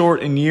up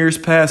short in years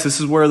past. This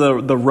is where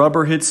the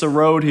rubber hits the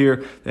road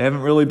here. They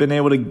haven't really been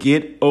able to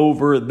get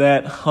over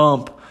that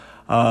hump.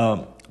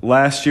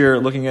 Last year,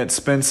 looking at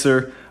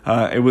Spencer,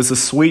 it was a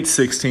Sweet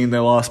 16. They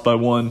lost by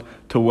 1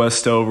 to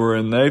Westover,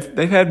 and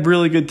they've had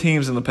really good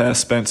teams in the past,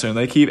 Spencer, and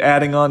they keep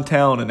adding on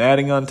talent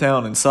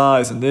and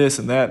size and this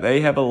and that. They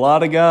have a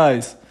lot of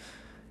guys.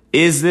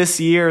 Is this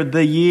year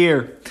the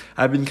year?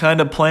 I've been kind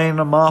of playing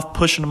them off,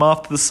 pushing them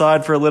off to the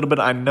side for a little bit.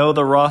 I know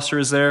the roster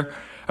is there,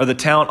 or the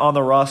talent on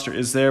the roster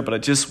is there, but I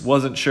just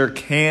wasn't sure.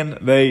 Can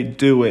they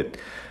do it?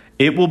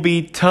 It will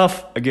be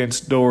tough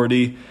against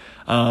Doherty,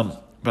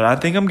 but I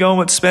think I'm going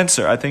with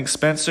Spencer. I think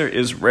Spencer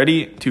is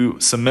ready to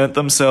cement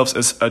themselves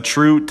as a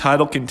true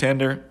title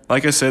contender.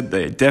 Like I said,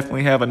 they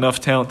definitely have enough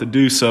talent to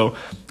do so.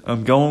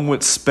 I'm going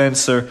with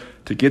Spencer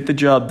to get the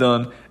job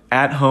done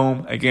at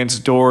home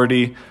against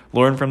Doherty.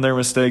 Learn from their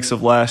mistakes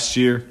of last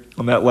year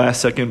on that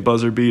last-second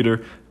buzzer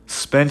beater.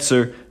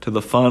 Spencer to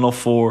the Final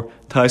Four.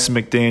 Tyson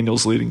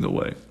McDaniels leading the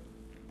way.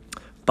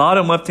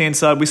 Bottom left-hand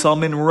side, we saw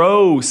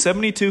Monroe,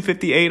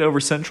 72-58 over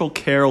Central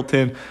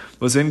Carrollton,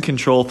 was in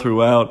control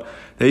throughout.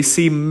 They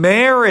see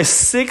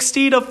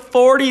Marist,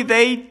 60-40.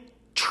 They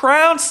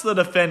trounced the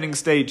defending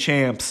state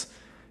champs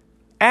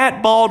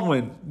at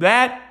Baldwin.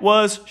 That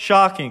was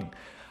shocking.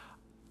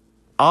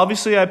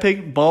 Obviously, I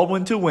picked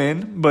Baldwin to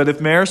win, but if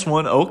Marist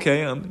won,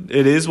 okay,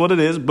 it is what it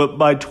is. But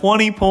by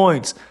 20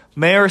 points,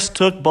 Marist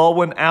took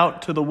Baldwin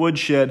out to the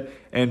woodshed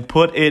and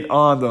put it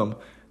on them.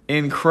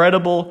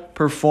 Incredible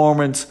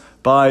performance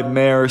by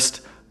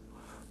Marist.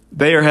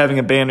 They are having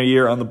a banner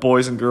year on the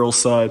boys and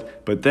girls side,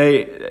 but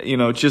they,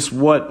 just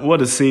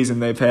what a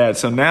season they've had.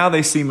 So now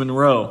they see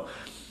Monroe.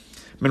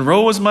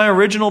 Monroe was my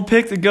original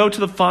pick to go to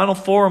the Final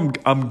Four.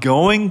 I'm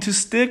going to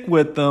stick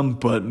with them,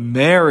 but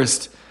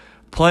Marist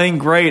playing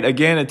great.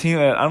 Again, a team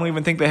that I don't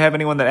even think they have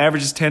anyone that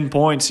averages 10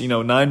 points.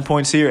 9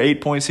 points here,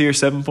 8 points here,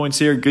 7 points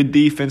here. Good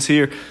defense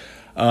here.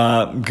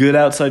 Good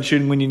outside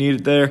shooting when you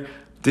need it there.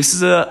 This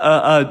is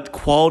a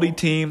quality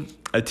team,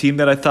 a team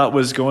that I thought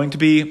was going to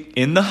be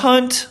in the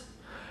hunt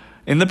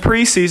in the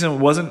preseason. It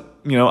wasn't,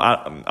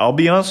 I'll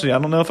be honest with you, I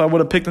don't know if I would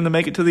have picked them to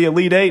make it to the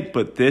Elite Eight,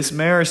 but this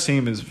Marist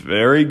team is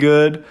very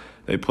good.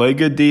 They play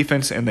good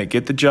defense, and they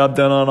get the job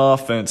done on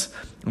offense.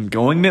 I'm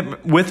going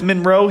with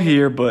Monroe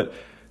here, but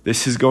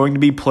this is going to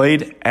be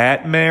played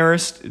at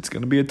Marist. It's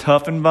going to be a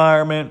tough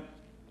environment.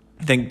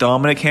 I think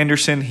Dominic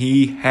Henderson,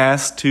 he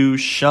has to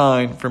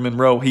shine for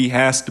Monroe. He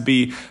has to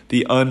be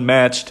the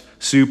unmatched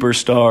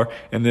superstar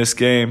in this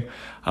game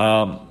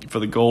for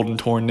the Golden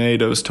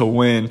Tornadoes to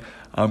win.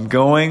 I'm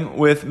going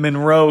with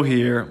Monroe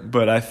here,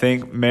 but I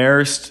think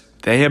Marist,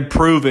 they have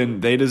proven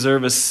they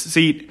deserve a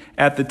seat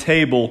at the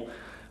table.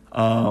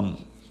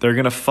 They're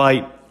going to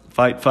fight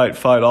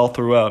all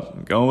throughout.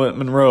 I'm going with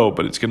Monroe,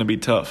 but it's going to be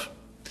tough.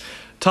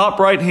 Top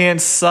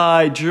right-hand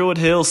side, Druid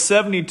Hills,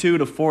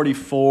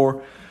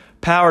 72-44.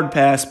 Powered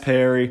past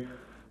Perry.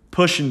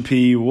 Pushing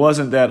P.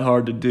 Wasn't that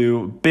hard to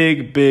do.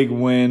 Big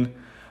win.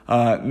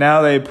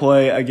 Now they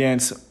play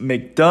against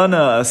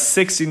McDonough, a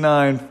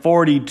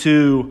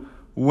 69-42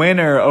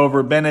 winner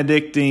over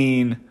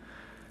Benedictine.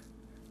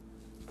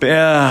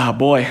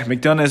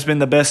 McDonough has been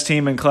the best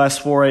team in Class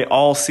 4A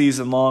all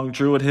season long.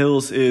 Druid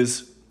Hills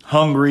is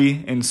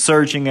hungry and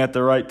surging at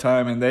the right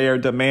time, and they are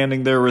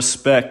demanding their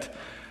respect.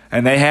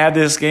 And they had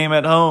this game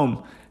at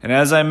home. And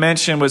as I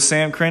mentioned with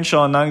Sam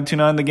Crenshaw on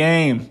 92.9 The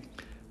Game,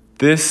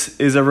 this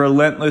is a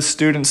relentless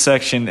student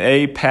section.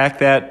 They pack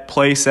that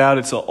place out.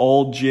 It's an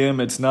old gym.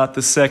 It's not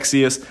the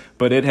sexiest,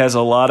 but it has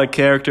a lot of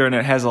character, and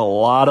it has a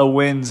lot of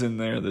wins in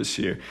there this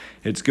year.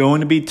 It's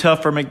going to be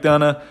tough for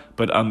McDonough,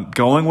 but I'm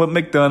going with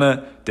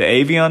McDonough.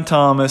 Davion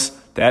Thomas,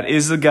 that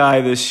is the guy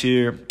this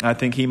year. I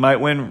think he might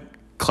win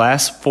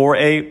Class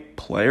 4A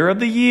Player of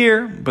the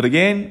Year. But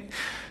again,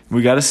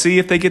 we got to see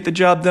if they get the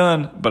job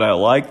done. But I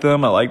like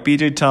them. I like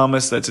B.J.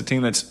 Thomas. That's a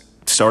team that's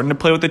starting to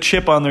play with a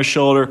chip on their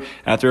shoulder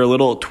after a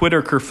little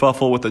Twitter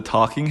kerfuffle with a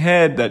talking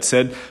head that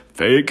said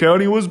Fayette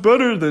County was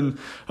better than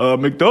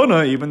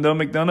McDonough, even though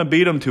McDonough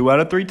beat them 2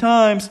 out of 3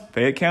 times.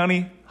 Fayette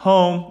County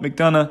home,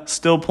 McDonough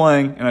still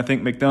playing, and I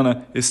think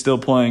McDonough is still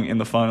playing in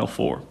the Final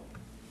Four.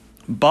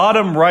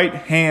 Bottom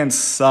right-hand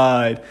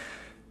side,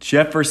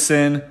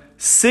 Jefferson,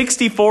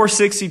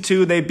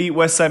 64-62. They beat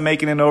Westside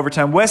Macon in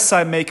overtime.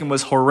 Westside Macon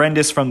was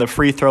horrendous from the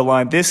free throw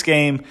line. This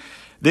game,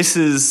 this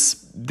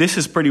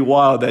is pretty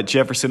wild that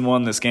Jefferson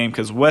won this game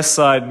because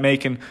Westside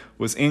Macon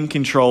was in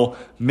control.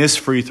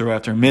 Missed free throw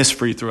after missed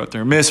free throw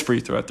after missed free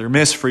throw after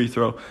missed free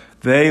throw.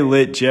 They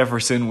let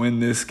Jefferson win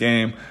this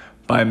game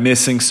by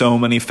missing so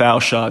many foul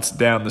shots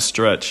down the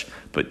stretch.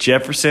 But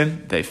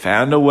Jefferson, they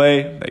found a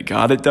way. They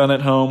got it done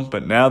at home,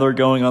 but now they're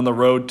going on the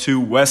road to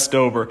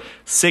Westover,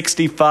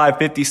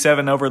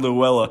 65-57 over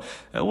Luella.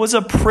 It was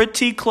a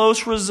pretty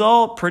close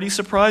result. Pretty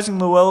surprising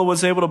Luella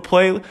was able to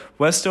play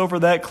Westover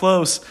that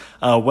close.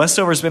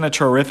 Westover's been a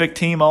terrific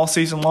team all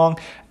season long,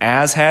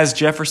 as has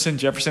Jefferson.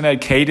 Jefferson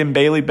had Caden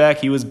Bailey back.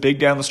 He was big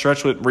down the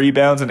stretch with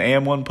rebounds and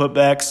AM1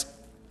 putbacks.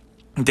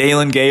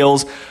 Dalen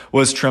Gales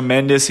was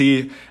tremendous.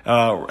 He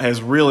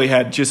has really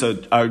had just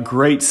a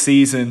great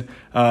season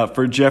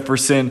for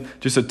Jefferson.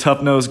 Just a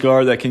tough-nosed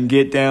guard that can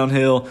get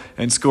downhill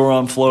and score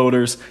on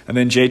floaters. And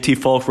then JT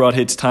Fulkrod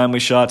hits timely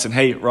shots. And,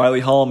 hey,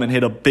 Riley Hallman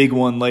hit a big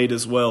one late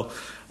as well.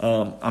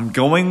 I'm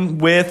going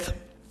with,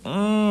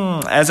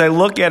 as I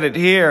look at it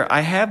here,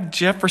 I have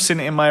Jefferson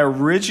in my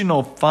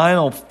original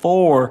Final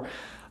Four.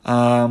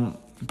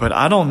 But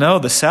I don't know.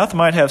 The South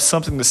might have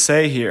something to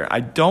say here. I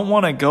don't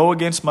want to go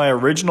against my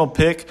original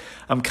pick.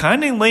 I'm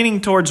kind of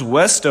leaning towards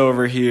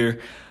Westover here.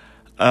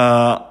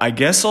 I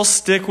guess I'll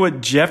stick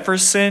with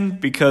Jefferson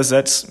because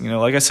that's,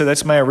 like I said,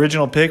 that's my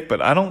original pick, but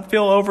I don't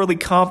feel overly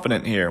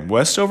confident here.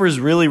 Westover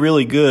is really,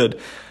 really good,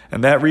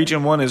 and that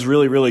Region 1 is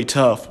really, really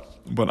tough.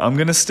 But I'm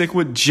going to stick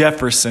with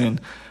Jefferson.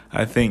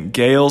 I think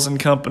Gales and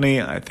company,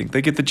 I think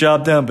they get the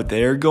job done, but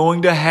they're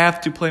going to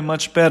have to play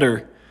much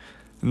better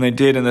than they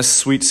did in the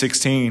Sweet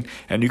 16.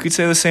 And you could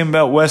say the same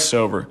about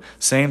Westover.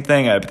 Same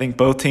thing. I think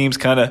both teams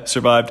kind of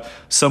survived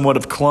somewhat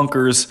of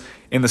clunkers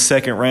in the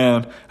second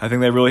round. I think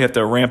they really have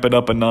to ramp it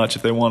up a notch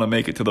if they want to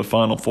make it to the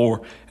Final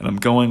Four. And I'm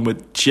going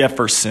with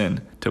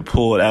Jefferson to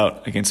pull it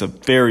out against a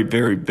very,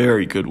 very,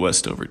 very good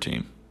Westover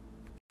team.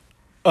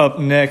 Up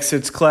next,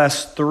 it's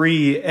Class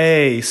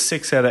 3A.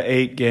 6 out of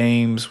 8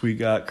 games we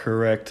got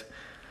correct.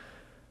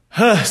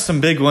 Some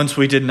big ones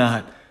we did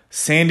not.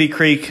 Sandy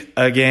Creek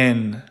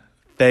again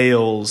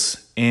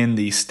fails in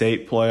the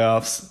state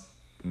playoffs.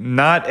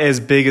 Not as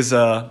big as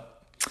a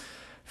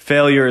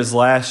failure as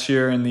last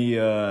year in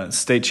the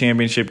state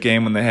championship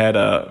game when they had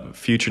a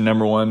future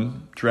number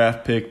 1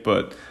 draft pick.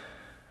 But,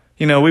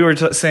 we were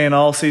saying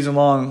all season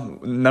long,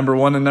 number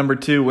 1 and number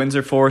 2,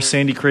 Windsor Forest,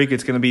 Sandy Creek,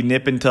 it's going to be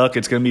nip and tuck.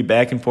 It's going to be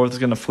back and forth. It's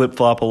going to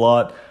flip-flop a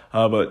lot.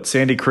 But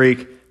Sandy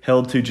Creek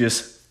held to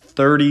just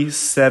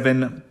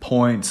 37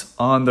 points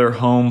on their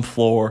home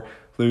floor,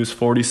 lose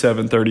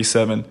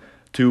 47-37.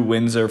 To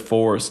Windsor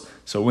Forest.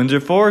 So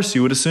Windsor Forest,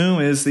 you would assume,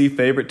 is the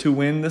favorite to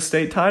win the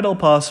state title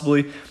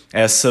possibly,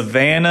 as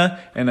Savannah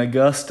and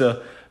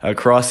Augusta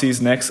across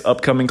these next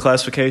upcoming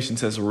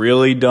classifications has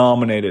really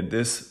dominated.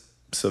 This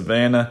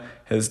Savannah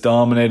has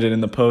dominated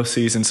in the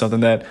postseason,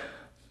 something that,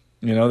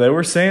 they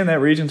were saying that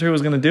Region 3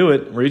 was going to do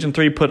it. Region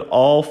 3 put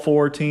all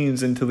 4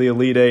 teams into the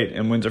Elite 8,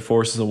 and Windsor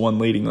Forest is the one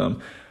leading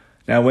them.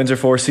 Now Windsor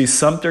Forest sees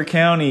Sumter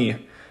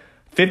County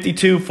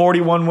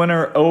 52-41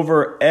 winner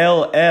over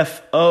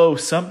LFO.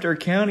 Sumter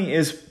County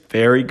is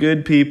very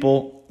good,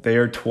 people. They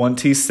are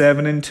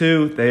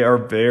 27-2. They are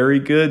very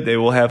good. They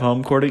will have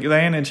home court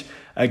advantage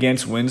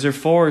against Windsor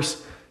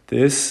Forest.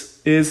 This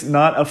is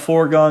not a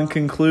foregone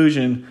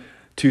conclusion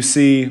to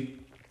see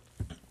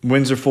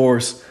Windsor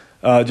Forest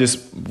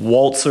just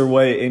waltz their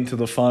way into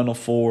the Final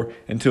Four,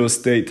 into a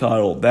state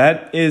title.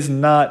 That is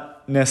not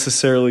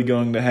necessarily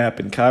going to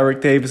happen.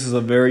 Kyrick Davis is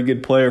a very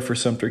good player for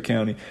Sumter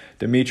County.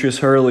 Demetrius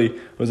Hurley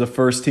was a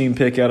first-team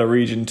pick out of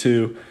Region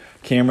 2.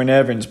 Cameron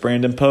Evans,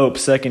 Brandon Pope,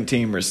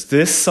 second-teamers.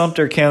 This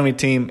Sumter County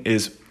team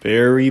is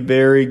very,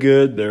 very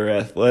good. They're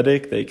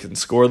athletic. They can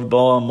score the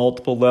ball on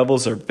multiple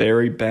levels. They're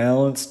very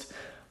balanced.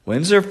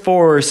 Windsor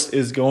Forest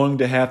is going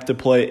to have to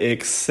play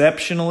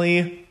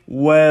exceptionally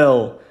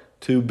well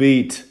to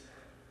beat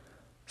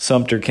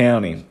Sumter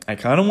County. I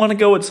kind of want to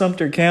go with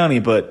Sumter County,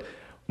 but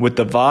with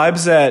the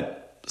vibes at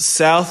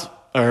South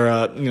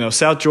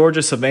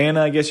Georgia,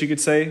 Savannah, I guess you could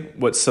say,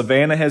 what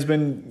Savannah has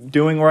been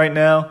doing right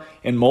now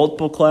in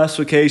multiple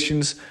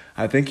classifications,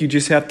 I think you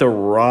just have to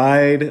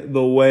ride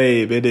the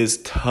wave. It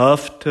is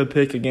tough to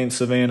pick against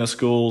Savannah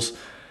schools.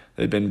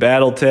 They've been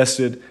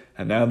battle-tested,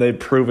 and now they've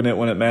proven it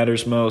when it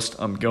matters most.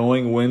 I'm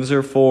going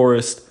Windsor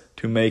Forest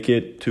to make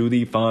it to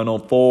the Final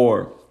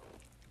Four.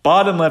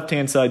 Bottom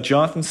left-hand side,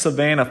 Johnson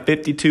Savannah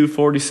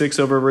 52-46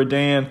 over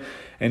Redan.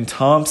 And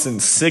Thompson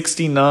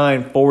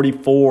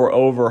 69-44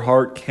 over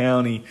Hart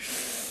County.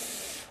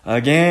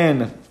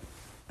 Again,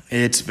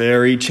 it's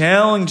very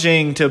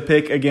challenging to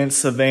pick against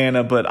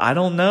Savannah, but I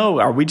don't know.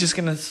 Are we just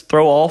going to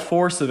throw all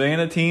 4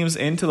 Savannah teams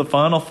into the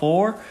Final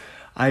Four?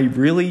 I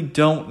really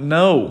don't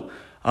know.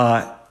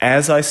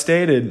 As I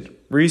stated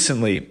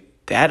recently,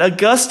 that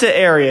Augusta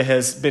area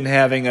has been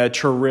having a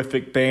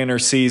terrific banner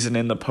season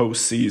in the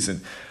postseason.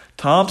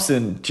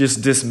 Thompson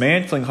just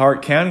dismantling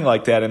Hart County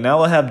like that, and now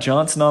we'll have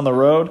Johnson on the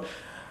road.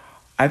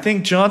 I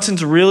think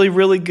Johnson's really,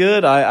 really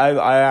good.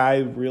 I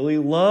really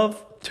love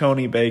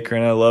Tony Baker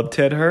and I love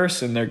Ted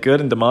Hurst, and they're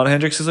good. And DeMond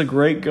Hendricks is a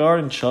great guard,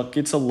 and Chuck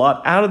gets a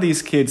lot out of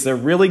these kids. They're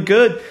really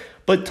good.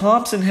 But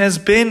Thompson has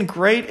been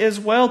great as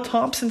well.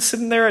 Thompson's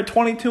sitting there at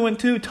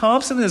 22-2.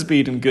 Thompson has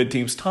beaten good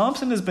teams.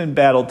 Thompson has been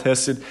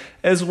battle-tested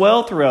as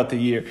well throughout the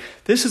year.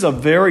 This is a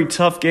very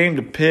tough game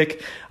to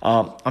pick.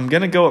 I'm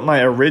going to go with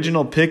my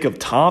original pick of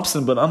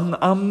Thompson, but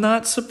I'm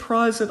not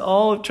surprised at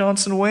all if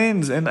Johnson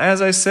wins. And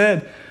as I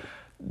said,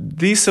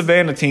 these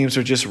Savannah teams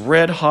are just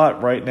red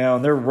hot right now,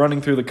 and they're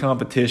running through the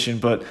competition.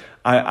 But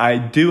I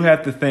do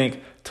have to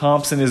think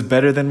Thompson is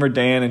better than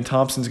Redan, and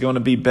Thompson's going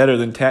to be better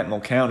than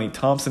Tattnall County.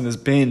 Thompson has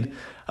been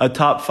a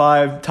top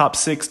 5, top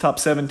 6, top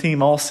 7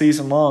 team all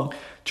season long.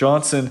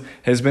 Johnson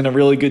has been a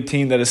really good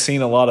team that has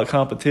seen a lot of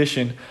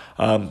competition.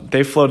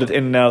 They floated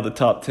in and out of the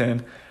top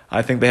 10.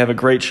 I think they have a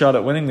great shot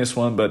at winning this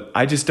one, but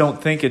I just don't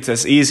think it's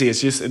as easy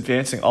as just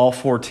advancing all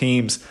 4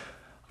 teams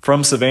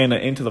from Savannah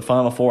into the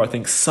Final Four. I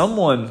think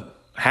someone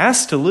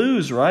has to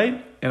lose,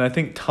 right? And I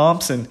think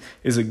Thompson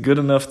is a good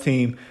enough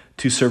team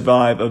to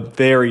survive a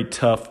very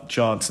tough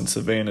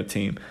Johnson-Savannah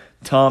team.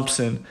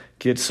 Thompson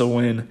gets a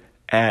win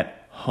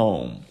at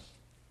home.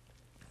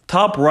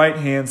 Top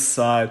right-hand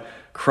side,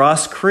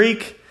 Cross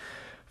Creek,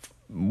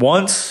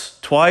 once,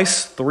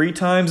 twice, 3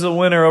 times a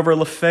winner over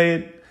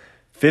Lafayette.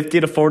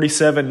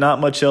 50-47, not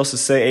much else to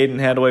say.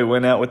 Aiden Hadaway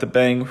went out with a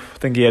bang. I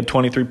think he had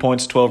 23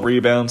 points, 12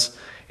 rebounds.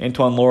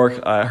 Antoine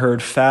Lorick, I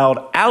heard, fouled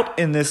out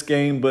in this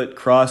game, but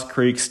Cross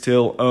Creek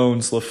still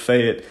owns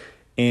Lafayette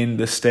in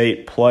the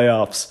state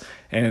playoffs.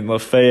 And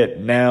Lafayette,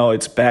 now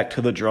it's back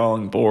to the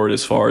drawing board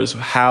as far as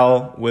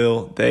how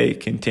will they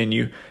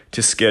continue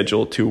to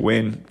schedule to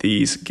win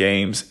these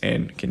games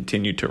and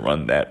continue to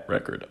run that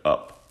record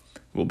up.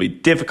 It will be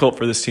difficult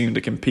for this team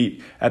to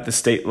compete at the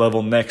state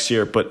level next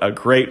year, but a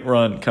great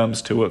run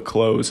comes to a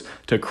close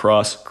to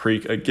Cross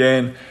Creek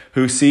again,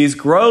 who sees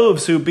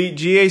Groves, who beat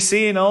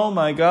GAC, and oh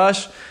my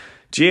gosh,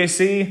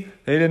 GAC,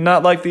 they did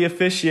not like the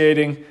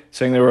officiating,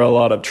 saying there were a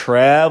lot of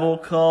travel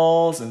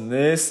calls and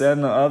this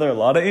and the other, a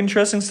lot of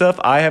interesting stuff.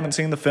 I haven't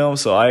seen the film,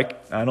 so I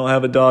don't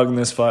have a dog in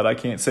this fight. I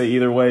can't say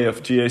either way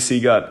if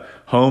GAC got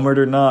homered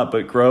or not,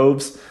 but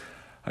Groves,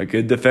 a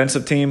good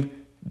defensive team,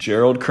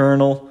 Gerald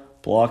Colonel,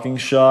 blocking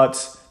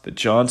shots, the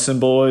Johnson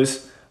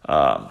boys,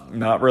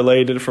 not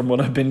related from what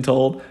I've been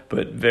told,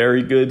 but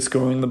very good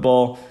scoring the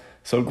ball.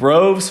 So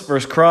Groves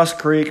versus Cross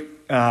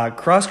Creek.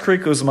 Cross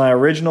Creek was my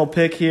original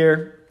pick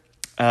here.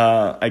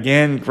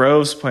 Again,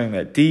 Groves playing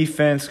that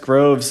defense.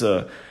 Groves,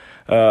 the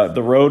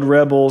Road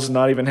Rebels,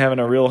 not even having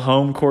a real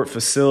home court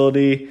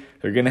facility.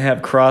 They're going to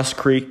have Cross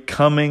Creek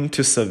coming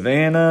to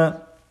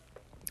Savannah.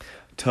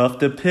 Tough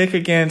to pick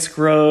against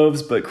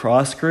Groves, but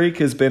Cross Creek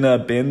has been a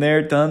been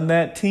there, done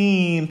that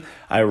team.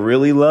 I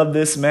really love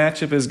this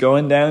matchup. Is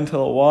going down to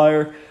the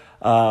wire.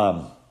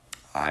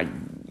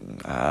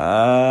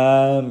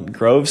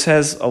 Groves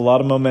has a lot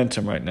of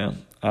momentum right now.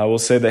 I will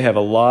say they have a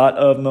lot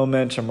of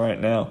momentum right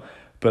now,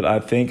 but I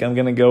think I'm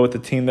going to go with the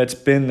team that's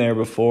been there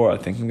before. I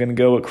think I'm going to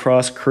go with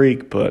Cross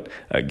Creek, but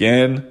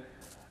again,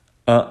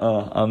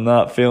 I'm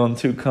not feeling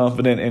too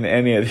confident in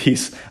any of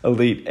these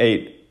Elite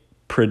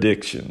 8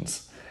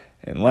 predictions.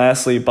 And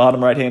lastly,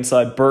 bottom right-hand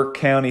side, Burke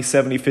County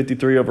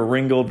 70-53 over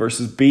Ringgold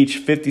versus Beach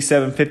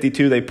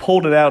 57-52. They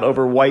pulled it out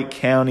over White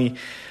County.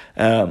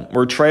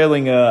 We're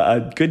trailing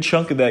a good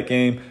chunk of that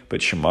game,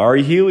 but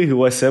Shamari Huey,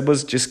 who I said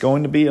was just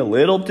going to be a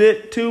little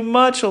bit too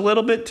much for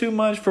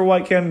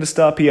White County to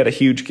stop. He had a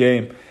huge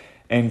game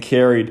and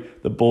carried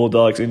the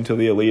Bulldogs into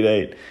the Elite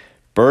 8.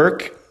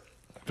 Burke,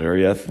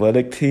 very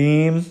athletic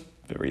team,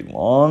 very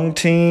long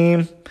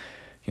team.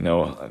 You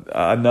know,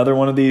 another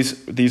one of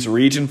these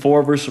Region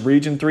 4 versus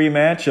Region 3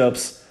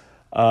 matchups,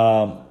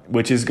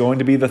 which is going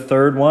to be the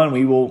third one.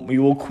 We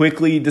will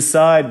quickly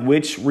decide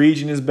which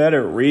region is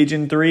better,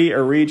 Region 3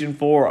 or Region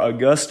 4,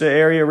 Augusta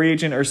area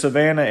region or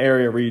Savannah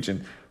area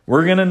region.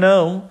 We're going to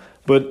know,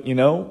 but, you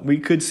know, we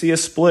could see a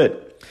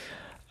split.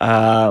 Who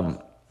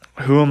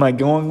am I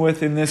going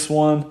with in this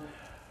one?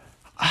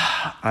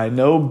 I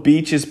know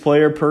Beach's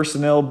player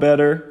personnel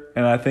better,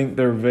 and I think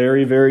they're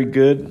very, very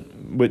good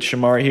with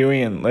Shamari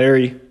Huey and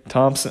Larry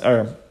Johnson.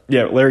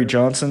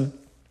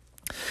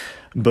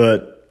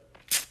 But,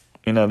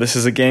 you know, this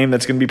is a game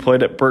that's going to be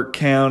played at Burke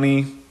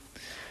County.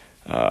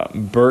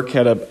 Burke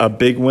had a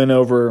big win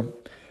over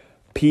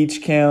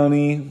Peach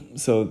County,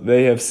 so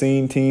they have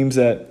seen teams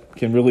that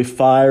can really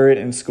fire it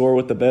and score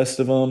with the best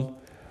of them.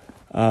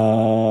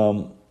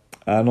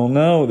 I don't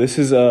know. This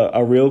is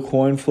a real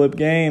coin flip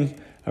game.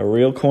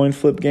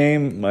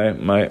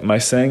 My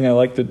saying I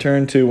like to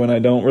turn to when I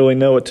don't really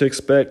know what to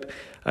expect.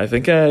 I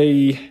think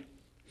I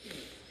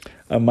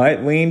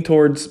might lean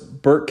towards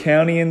Burke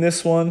County in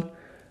this one.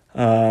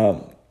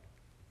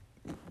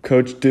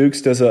 Coach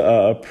Dukes does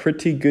a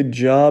pretty good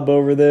job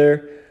over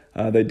there.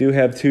 They do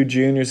have 2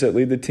 juniors that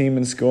lead the team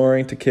in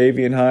scoring.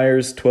 Takavian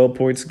Hires, 12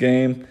 points a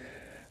game.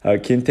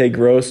 Kinte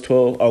Gross,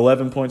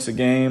 11 points a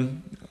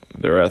game.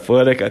 They're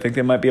athletic. I think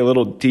they might be a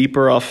little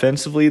deeper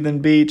offensively than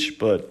Beach,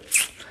 but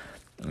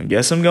I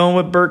guess I'm going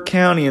with Burke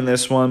County in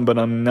this one, but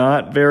I'm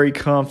not very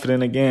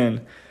confident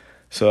again.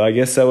 So I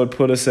guess that would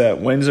put us at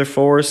Windsor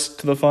Forest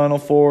to the Final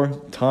Four,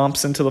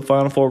 Thompson to the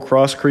Final Four,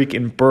 Cross Creek,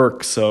 and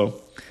Burke.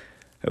 So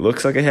it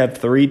looks like I have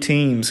 3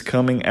 teams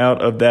coming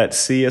out of that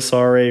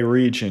CSRA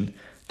region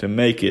to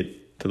make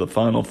it to the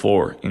Final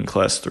Four in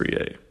Class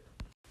 3A.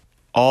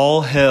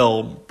 All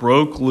hell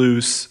broke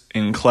loose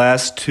in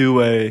Class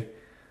 2A.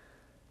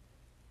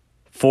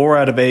 4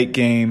 out of 8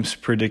 games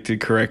predicted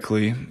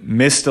correctly.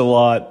 Missed a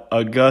lot.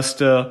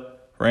 Augusta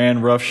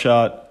ran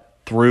roughshod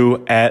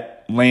through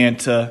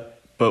Atlanta.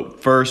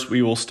 But first,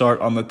 we will start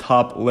on the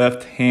top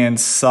left-hand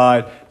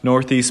side.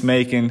 Northeast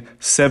Macon,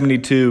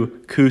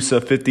 72.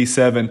 Coosa,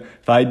 57.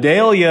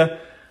 Vidalia,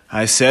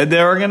 I said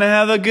they were going to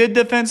have a good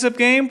defensive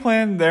game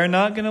plan. They're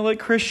not going to let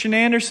Christian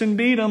Anderson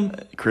beat them.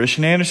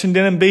 Christian Anderson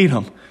didn't beat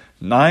them.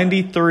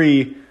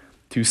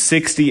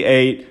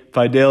 93-68.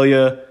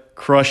 Vidalia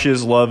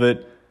crushes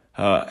Lovett.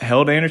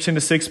 Held Anderson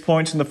to 6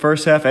 points in the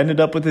first half.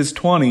 Ended up with his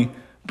 20.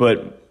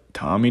 But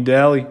Tommy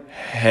Daly,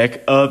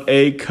 heck of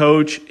a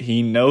coach.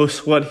 He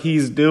knows what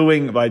he's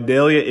doing.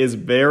 Vidalia is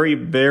very,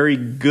 very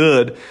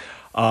good.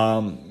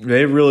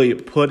 They really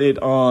put it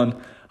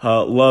on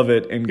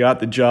Lovett and got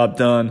the job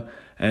done.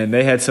 And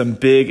they had some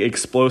big,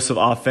 explosive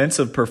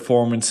offensive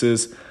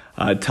performances.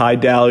 Ty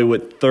Daly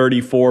with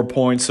 34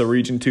 points, a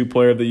Region 2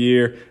 Player of the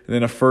Year. And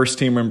then a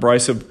first-teamer in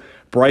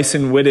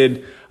Bryson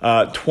Whitted,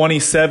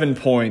 27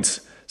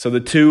 points. So the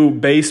two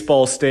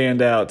baseball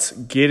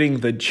standouts getting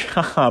the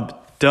job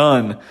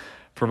done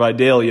for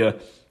Vidalia.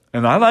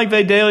 And I like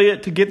Vidalia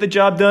to get the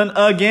job done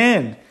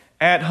again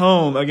at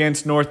home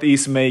against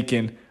Northeast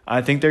Macon.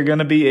 I think they're going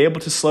to be able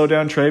to slow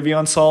down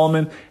Travion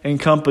Solomon and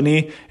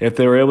company if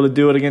they were able to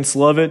do it against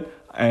Lovett.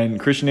 And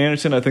Christian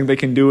Anderson, I think they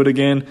can do it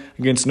again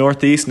against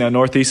Northeast. Now,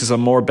 Northeast is a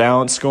more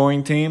balanced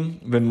scoring team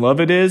than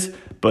Lovett is,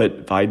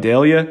 but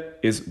Vidalia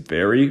is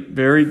very,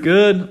 very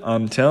good.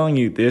 I'm telling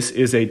you, this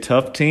is a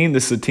tough team.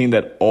 This is a team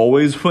that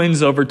always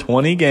wins over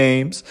 20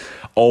 games,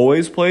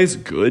 always plays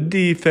good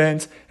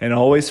defense, and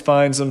always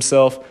finds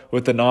himself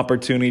with an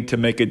opportunity to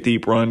make a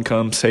deep run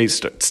come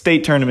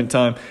state tournament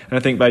time. And I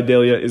think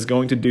Vidalia is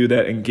going to do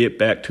that and get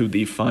back to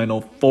the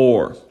Final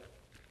Four.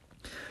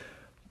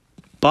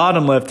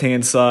 Bottom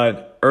left-hand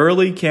side,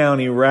 Early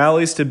County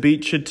rallies to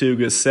beat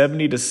Chattooga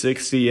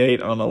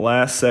 70-68 on a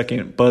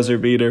last-second buzzer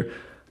beater.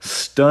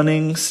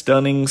 Stunning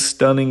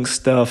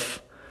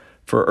stuff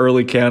for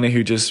Early County,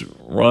 who just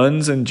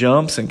runs and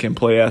jumps and can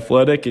play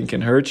athletic and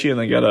can hurt you. And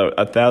they got a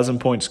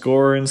 1,000-point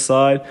scorer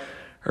inside.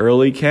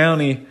 Early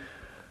County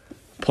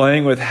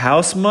playing with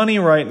house money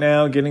right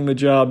now, getting the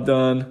job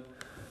done.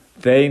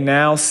 They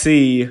now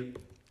see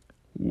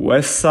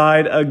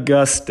Westside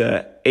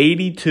Augusta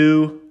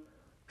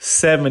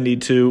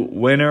 82-72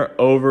 winner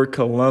over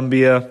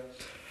Columbia.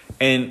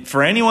 And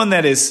for anyone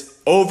that is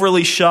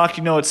overly shocked,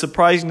 it's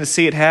surprising to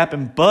see it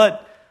happen.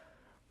 But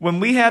when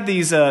we have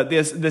these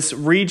this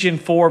Region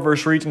 4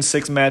 versus Region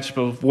 6 matchup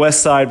of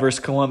Westside versus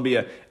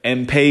Columbia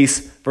and Pace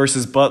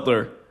versus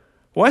Butler,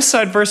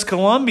 Westside versus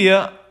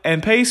Columbia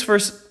and Pace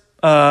versus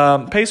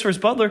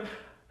Butler,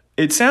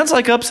 it sounds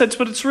like upsets,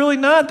 but it's really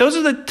not. Those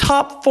are the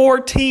top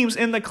 4 teams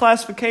in the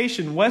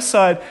classification.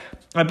 Westside,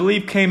 I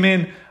believe, came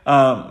in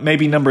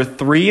maybe number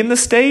 3 in the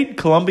state.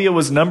 Columbia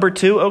was number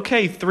 2.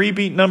 Okay, 3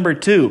 beat number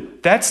 2.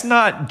 That's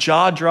not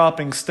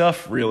jaw-dropping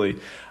stuff, really.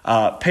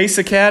 Pace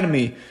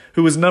Academy,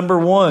 who was number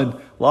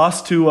 1,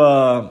 lost to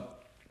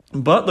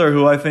Butler,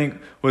 who I think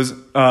was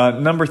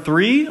number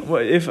 3.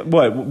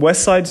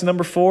 Westside's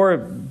number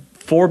 4.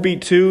 4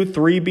 beat 2,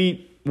 3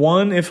 beat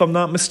 1, if I'm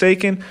not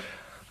mistaken.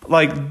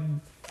 Like,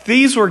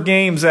 these were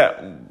games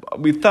that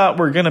we thought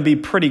were going to be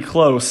pretty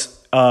close.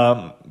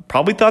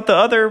 Probably thought the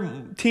other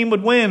team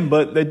would win,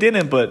 but they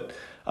didn't. But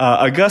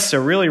Augusta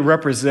really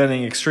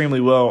representing extremely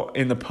well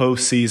in the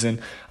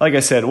postseason. Like I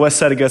said,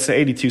 Westside Augusta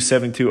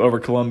 82-72 over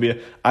Columbia.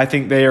 I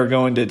think they are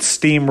going to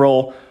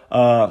steamroll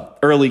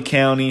Early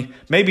County.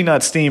 Maybe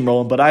not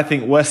steamroll, but I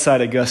think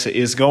Westside Augusta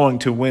is going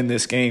to win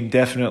this game,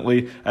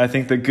 definitely. I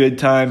think the good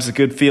times, the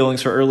good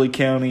feelings for Early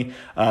County,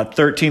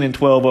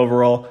 13-12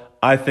 overall.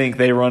 I think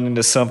they run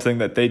into something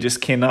that they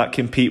just cannot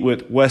compete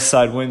with.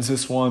 Westside wins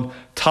this one.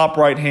 Top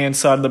right-hand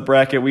side of the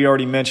bracket, we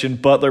already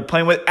mentioned Butler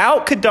playing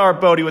without Kadar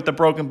Bodie with a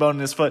broken bone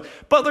in his foot.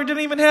 Butler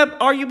didn't even have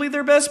arguably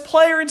their best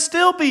player and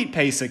still beat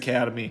Pace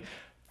Academy.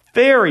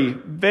 Very,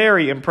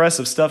 very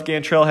impressive stuff.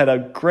 Gantrell had a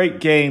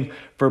great game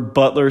for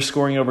Butler,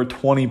 scoring over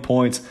 20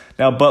 points.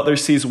 Now Butler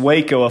sees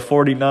Waco, a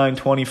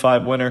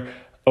 49-25 winner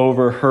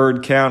over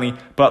Heard County.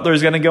 Butler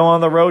is going to go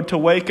on the road to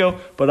Waco,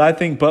 but I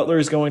think Butler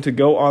is going to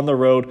go on the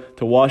road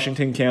to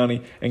Washington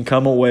County and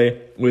come away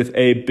with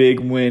a big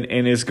win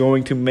and is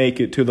going to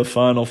make it to the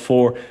Final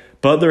Four.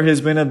 Butler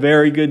has been a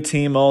very good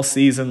team all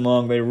season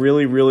long. They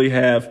really, really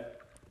have.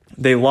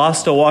 They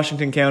lost to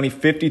Washington County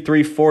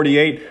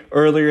 53-48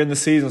 earlier in the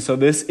season, so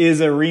this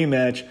is a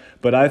rematch,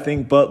 but I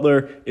think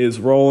Butler is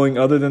rolling.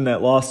 Other than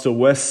that loss to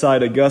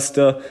Westside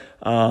Augusta,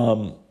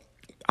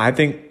 I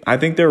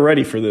think they're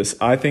ready for this.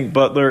 I think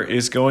Butler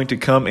is going to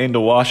come into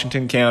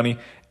Washington County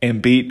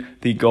and beat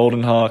the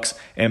Golden Hawks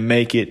and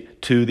make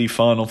it to the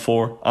Final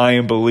Four. I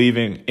am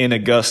believing in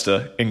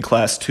Augusta in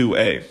Class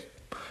 2A.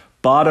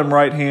 Bottom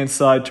right-hand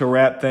side to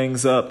wrap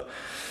things up.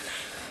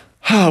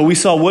 We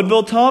saw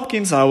Woodville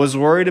Tompkins. I was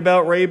worried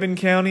about Rabun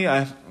County.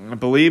 I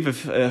believe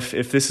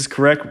if this is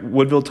correct,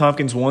 Woodville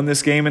Tompkins won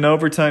this game in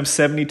overtime,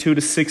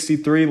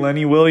 72-63.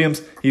 Lenny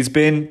Williams, he's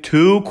been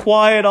too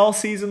quiet all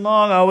season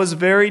long. I was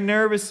very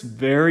nervous,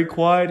 very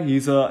quiet.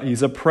 He's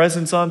a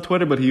presence on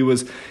Twitter, but he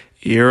was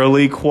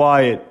eerily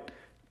quiet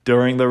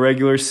during the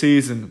regular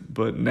season.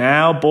 But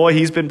now, boy,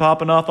 he's been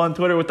popping off on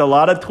Twitter with a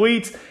lot of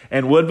tweets,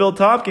 and Woodville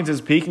Tompkins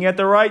is peaking at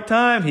the right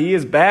time. He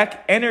is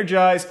back,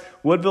 energized.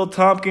 Woodville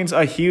Tompkins,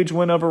 a huge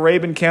win over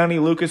Rabun County.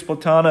 Lucas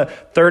Platana,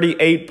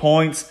 38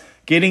 points.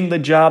 getting the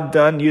job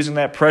done, using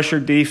that pressure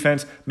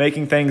defense,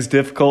 making things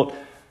difficult.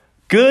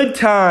 Good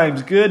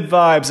times, good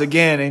vibes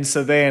again in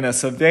Savannah.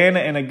 Savannah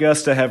and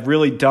Augusta have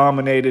really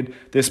dominated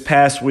this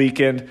past week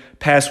of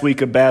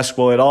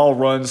basketball. It all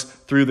runs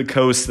through the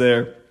coast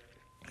there.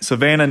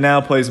 Savannah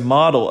now plays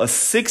Model, a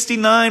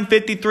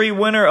 69-53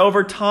 winner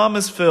over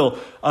Thomasville.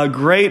 A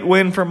great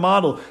win for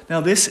Model.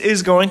 Now, this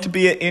is going to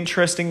be an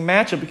interesting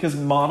matchup because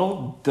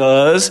Model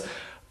does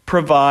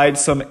provide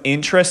some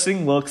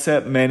interesting looks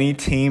that many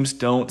teams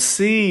don't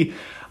see.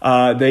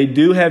 They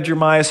do have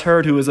Jermias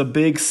Hurd, who is a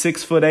big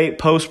 6'8"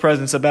 post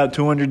presence, about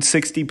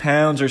 260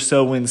 pounds or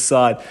so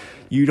inside.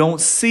 You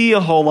don't see a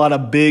whole lot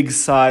of big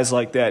size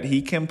like that.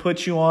 He can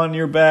put you on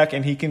your back,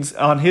 and he can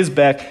on his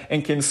back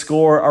and can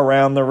score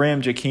around the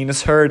rim.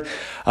 Jaquinas Hurd,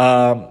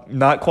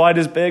 not quite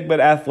as big, but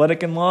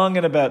athletic and long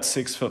at about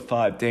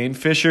 6'5". Dane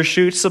Fisher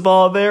shoots the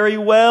ball very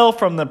well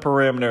from the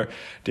perimeter.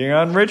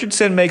 Deion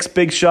Richardson makes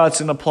big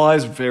shots and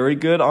applies very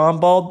good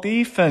on-ball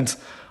defense.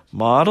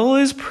 Model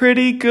is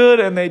pretty good,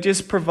 and they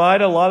just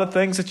provide a lot of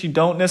things that you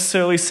don't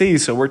necessarily see.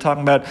 So we're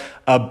talking about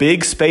a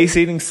big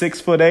space-eating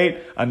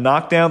 6'8", a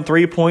knockdown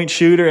three-point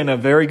shooter, and a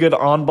very good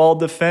on-ball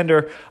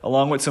defender,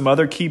 along with some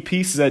other key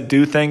pieces that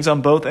do things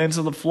on both ends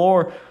of the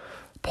floor.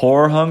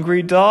 Poor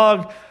hungry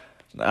dog.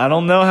 I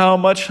don't know how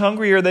much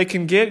hungrier they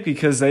can get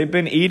because they've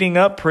been eating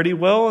up pretty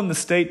well in the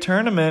state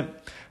tournament.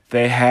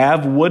 They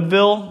have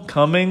Woodville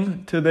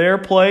coming to their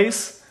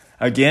place.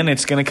 Again,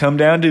 it's going to come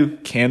down to,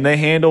 can they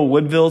handle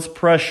Woodville's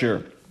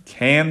pressure?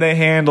 Can they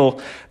handle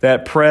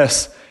that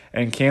press?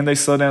 And can they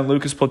slow down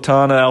Lucas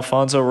Platana,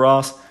 Alfonso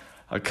Ross,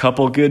 a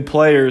couple good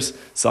players,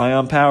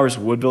 Zion Powers,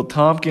 Woodville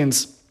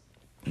Tompkins?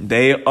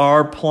 They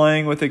are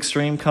playing with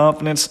extreme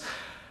confidence.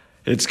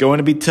 It's going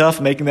to be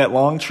tough making that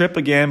long trip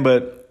again,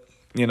 but,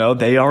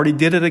 they already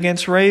did it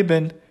against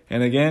Rabun.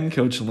 And again,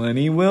 Coach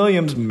Lenny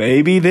Williams,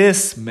 maybe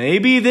this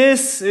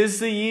is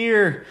the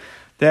year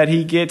that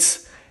he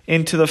gets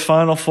into the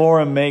Final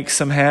Four and make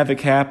some havoc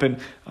happen.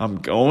 I'm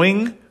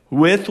going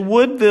with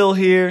Woodville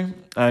here.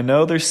 I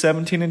know they're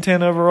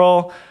 17-10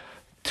 overall,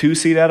 2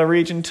 seed out of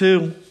Region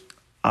 2.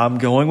 I'm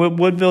going with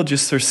Woodville,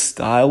 just their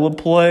style of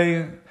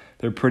play.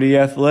 They're pretty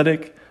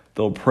athletic.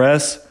 They'll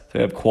press. They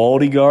have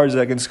quality guards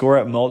that can score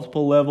at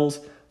multiple levels.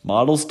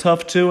 Model's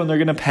tough too, and they're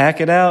going to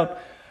pack it out.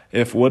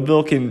 If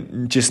Woodville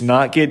can just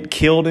not get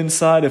killed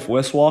inside, if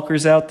Wes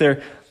Walker's out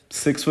there,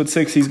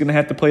 6'6", he's going to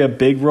have to play a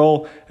big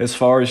role as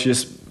far as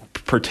just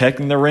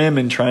protecting the rim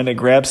and trying to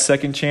grab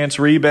second chance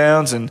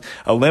rebounds and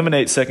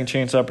eliminate second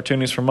chance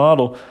opportunities for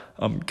Model.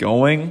 I'm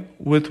going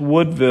with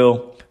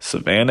Woodville.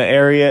 Savannah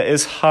area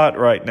is hot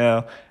right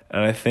now,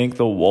 and I think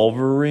the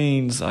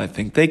Wolverines, I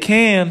think they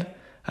can.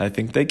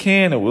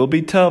 It will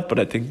be tough, but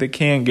I think they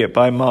can get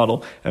by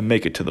Model and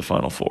make it to the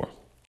Final Four.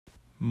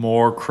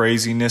 More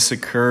craziness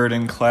occurred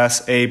in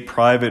Class A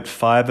private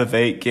 5 of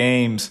 8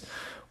 games.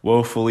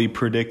 Woefully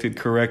predicted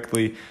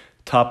correctly.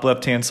 Top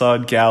left-hand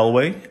side,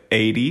 Galloway,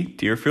 80.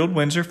 Deerfield,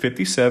 Windsor,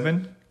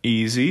 57.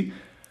 Easy.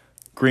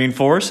 Green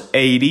Forest,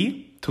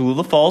 80.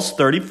 Tallulah Falls,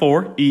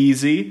 34.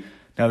 Easy.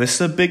 Now, this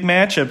is a big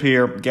matchup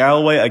here.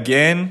 Galloway,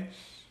 again,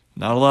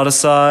 not a lot of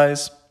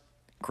size.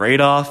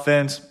 Great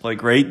offense. Play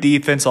great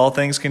defense, all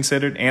things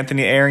considered.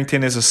 Anthony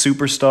Arrington is a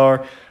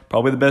superstar.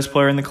 Probably the best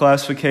player in the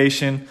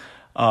classification.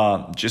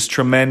 Just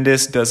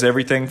tremendous. Does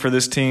everything for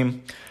this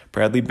team.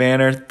 Bradley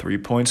Banner,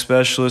 3-point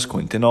specialist.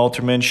 Quentin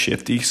Alterman,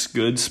 shifty,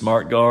 good,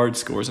 smart guard.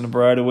 Scores in a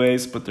variety of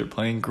ways, but they're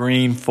playing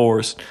Green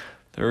Forest.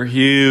 They're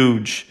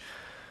huge.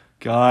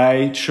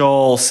 Guy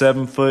Chol,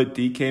 7 foot.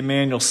 DK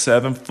Manuel,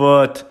 7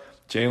 foot.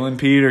 Jalen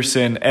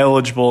Peterson,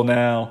 eligible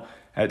now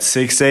at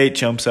 6'8",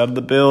 jumps out of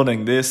the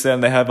building. This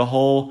and they have a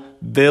whole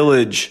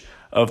village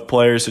of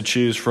players to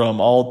choose from.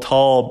 All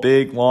tall,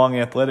 big, long,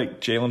 athletic.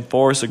 Jalen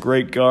Forrest, a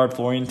great guard.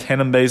 Florian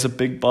Tenenbe is a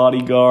big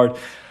body guard.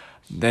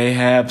 They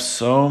have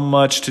so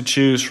much to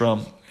choose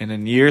from. And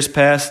in years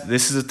past,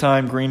 this is a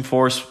time Green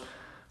Forest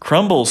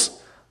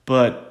crumbles.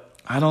 But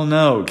I don't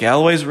know.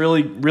 Galloway's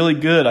really, really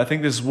good. I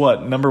think this is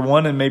number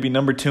 1 and maybe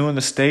number 2 in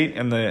the state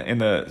in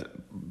the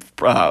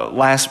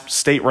last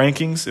state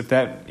rankings, if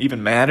that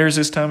even matters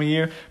this time of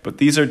year. But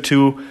these are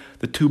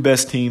the two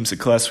best teams the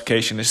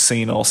classification has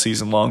seen all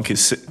season long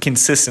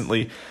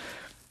consistently.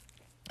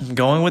 I'm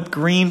going with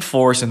Green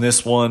Forest in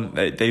this one.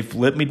 They've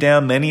let me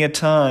down many a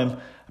time,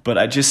 but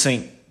I just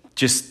think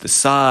just the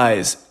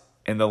size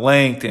and the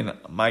length and,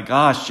 my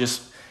gosh,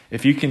 just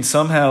if you can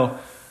somehow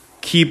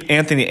keep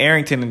Anthony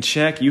Arrington in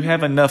check, you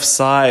have enough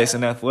size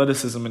and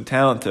athleticism and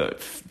talent to,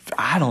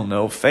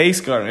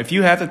 face guard. If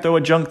you have to throw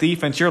a junk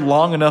defense, you're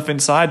long enough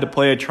inside to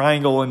play a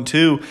triangle and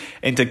 2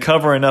 and to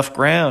cover enough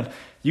ground.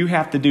 You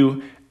have to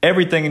do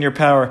everything in your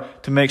power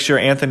to make sure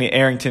Anthony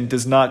Arrington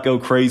does not go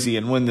crazy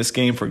and win this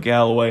game for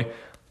Galloway.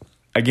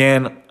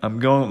 Again, I'm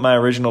going with my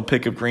original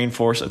pick of Green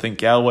Forest. I think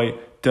Galloway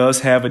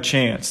does have a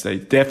chance. They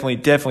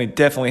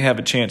definitely have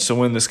a chance to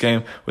win this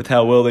game with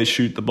how well they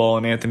shoot the ball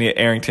and Anthony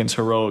Arrington's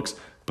heroics.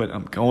 But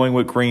I'm going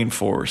with Green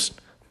Forest.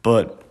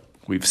 But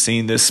we've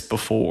seen this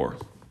before.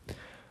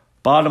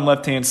 Bottom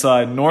left-hand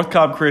side, North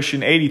Cobb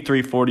Christian,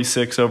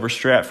 83-46 over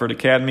Stratford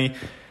Academy.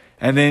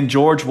 And then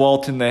George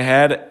Walton, they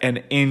had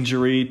an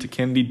injury to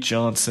Kennedy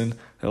Johnson.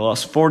 They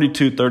lost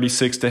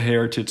 42-36 to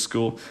Heritage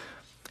School.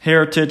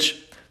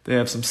 Heritage, they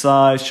have some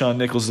size. Sean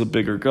Nichols is a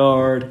bigger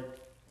guard.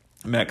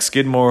 Max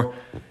Skidmore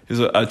is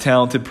a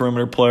talented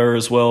perimeter player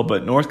as well.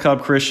 But North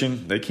Cobb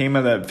Christian, they came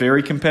out of that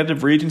very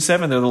competitive Region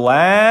 7. They're the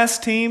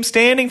last team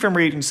standing from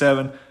Region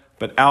 7.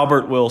 But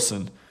Albert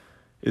Wilson,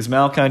 is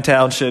Malachi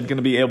Townshend going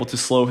to be able to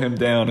slow him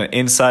down? An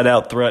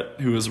inside-out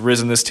threat who has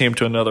risen this team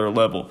to another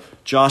level.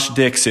 Josh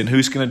Dixon,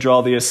 who's going to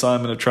draw the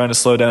assignment of trying to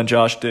slow down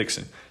Josh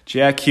Dixon?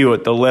 Jack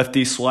Hewitt, the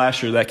lefty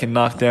slasher that can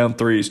knock down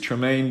threes.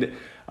 Tremaine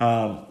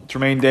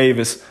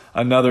Davis,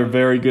 another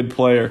very good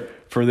player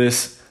for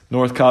this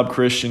North Cobb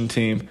Christian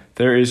team.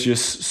 There is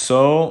just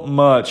so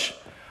much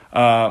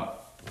to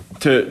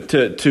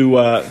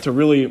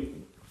really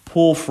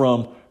pull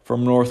from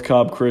North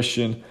Cobb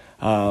Christian.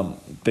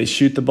 They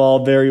shoot the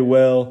ball very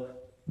well.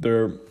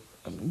 They're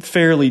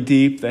fairly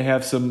deep. They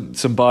have some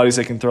bodies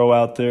they can throw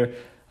out there.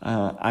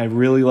 I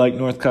really like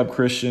North Cobb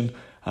Christian.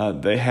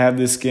 They have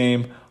this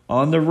game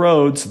on the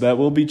road, so that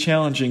will be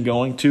challenging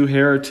going to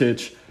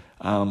Heritage.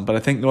 But I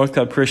think North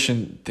Cobb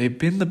Christian, they've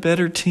been the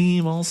better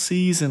team all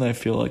season, I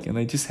feel like, and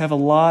they just have a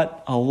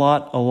lot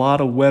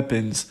of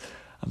weapons.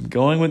 I'm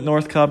going with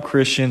North Cobb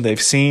Christian.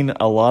 They've seen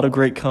a lot of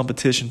great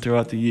competition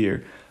throughout the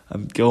year.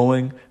 I'm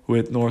going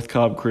with North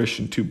Cobb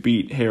Christian to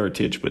beat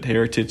Heritage, but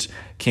Heritage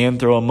can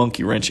throw a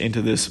monkey wrench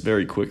into this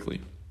very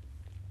quickly.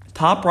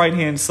 Top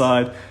right-hand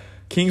side,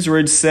 Kings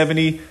Ridge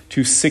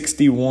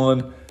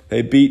 70-61.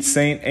 They beat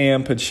St.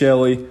 Anne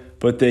Pacelli,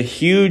 but the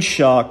huge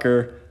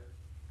shocker,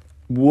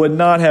 would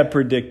not have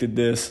predicted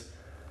this.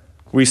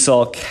 We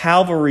saw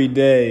Calvary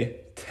Day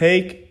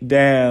take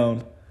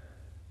down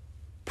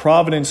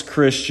Providence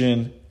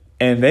Christian,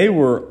 and they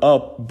were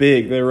up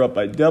big. They were up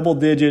by double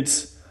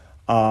digits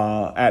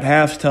at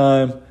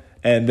halftime,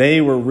 and they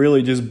were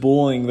really just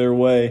bullying their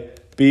way,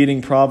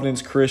 beating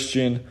Providence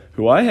Christian,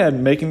 who I had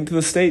making it to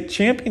the state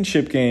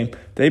championship game.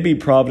 They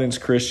beat Providence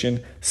Christian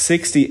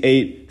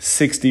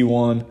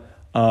 68-61.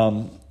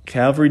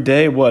 Calvary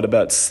Day,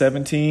 about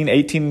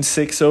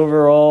 18-6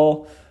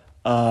 overall?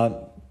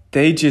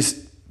 They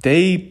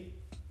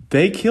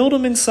killed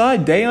him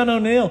inside. Dayon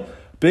O'Neill,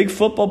 big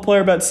football player,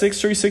 about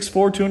 6'3",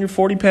 6'4",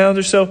 240 pounds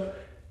or so.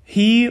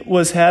 He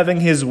was having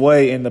his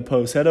way in the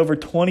post, had over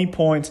 20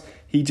 points.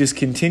 He just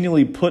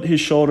continually put his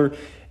shoulder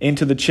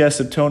into the chest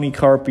of Tony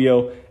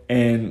Carpio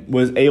and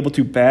was able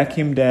to back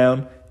him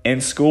down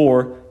and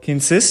score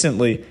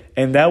consistently.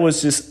 And that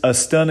was just a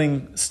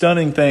stunning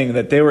thing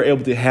that they were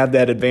able to have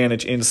that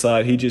advantage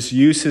inside. He just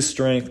used his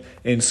strength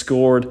and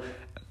scored,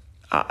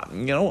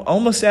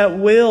 almost at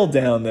will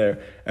down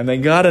there. And they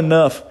got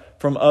enough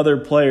from other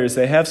players.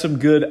 They have some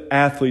good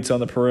athletes on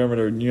the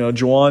perimeter.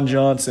 Juwan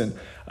Johnson,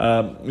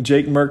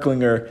 Jake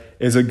Merklinger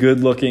is a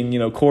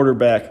good-looking,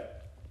 quarterback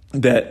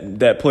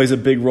that plays a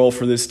big role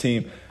for this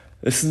team.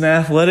 This is an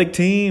athletic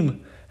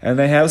team, and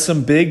they have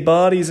some big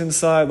bodies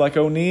inside like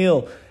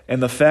O'Neill. And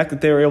the fact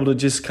that they were able to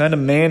just kind of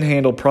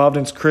manhandle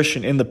Providence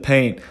Christian in the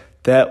paint,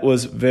 that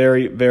was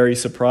very, very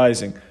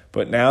surprising.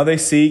 But now they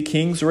see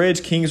Kings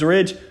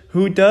Ridge,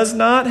 who does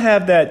not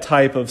have that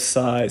type of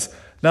size.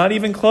 Not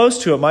even close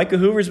to it. Micah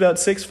Hoover's about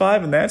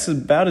 6'5", and that's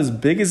about as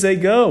big as they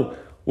go.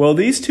 Well,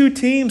 these two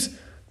teams,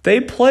 they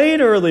played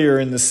earlier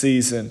in the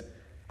season.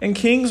 And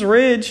Kings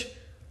Ridge,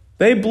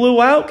 they blew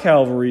out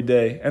Calvary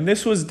Day. And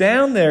this was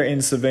down there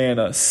in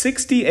Savannah.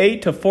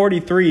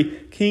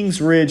 68-43, Kings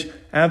Ridge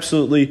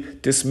absolutely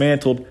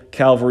dismantled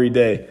Calvary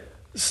Day.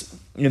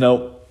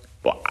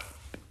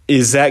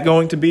 Is that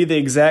going to be the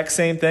exact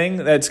same thing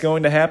that's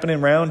going to happen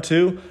in round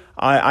two?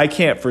 I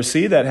can't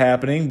foresee that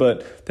happening,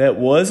 but that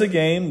was a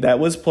game that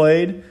was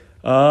played.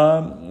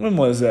 When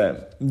was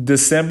that?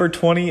 December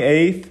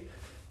 28th.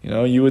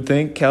 You would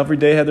think Calvary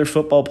Day had their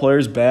football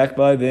players back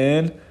by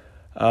then.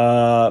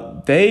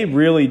 They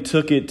really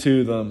took it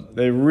to them.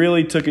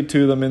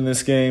 In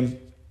this game.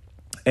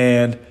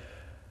 And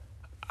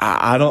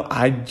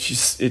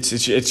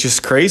it's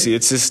just crazy.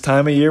 It's this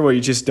time of year where you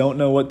just don't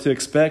know what to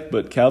expect.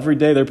 But Calvary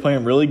Day, they're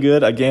playing really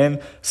good.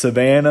 Again,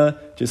 Savannah,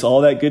 just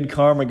all that good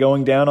karma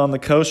going down on the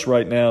coast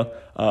right now.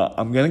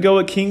 I'm going to go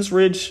with Kings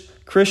Ridge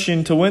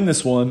Christian to win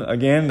this one.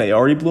 Again, they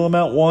already blew them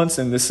out once,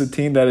 and this is a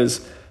team that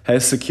has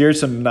secured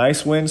some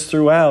nice wins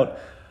throughout.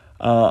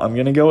 I'm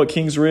going to go with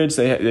Kings Ridge.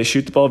 They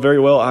shoot the ball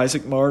very well.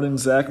 Isaac Martin,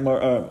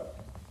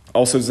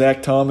 also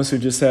Zach Thomas, who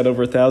just had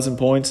over 1,000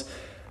 points.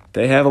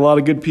 They have a lot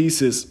of good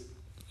pieces.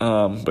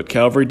 But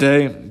Calvary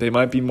Day, they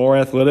might be more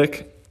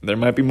athletic. They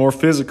might be more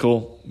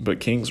physical.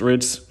 But Kings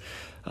Ridge,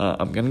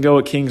 I'm going to go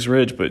with Kings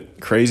Ridge. But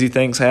crazy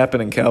things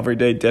happen, and Calvary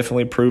Day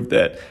definitely proved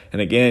that.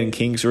 And again,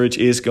 Kings Ridge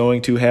is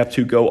going to have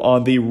to go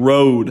on the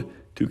road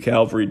to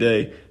Calvary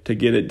Day to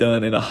get it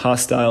done in a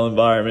hostile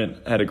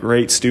environment. Had a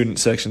great student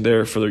section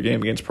there for their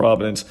game against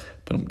Providence.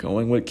 But I'm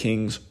going with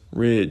Kings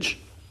Ridge.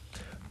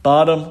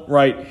 Bottom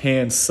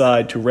right-hand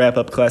side to wrap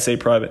up Class A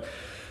private.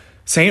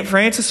 St.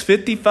 Francis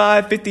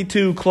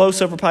 55-52,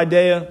 close over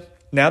Paideia.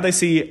 Now they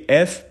see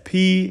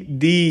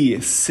FPD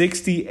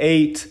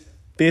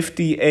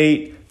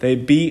 68-58. They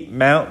beat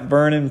Mount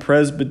Vernon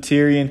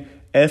Presbyterian.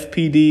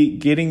 FPD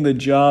getting the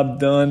job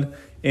done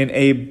in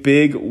a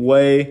big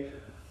way.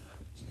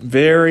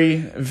 Very,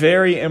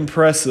 very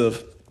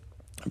impressive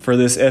for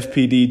this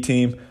FPD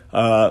team.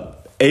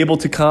 Able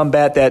to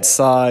combat that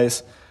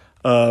size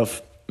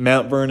of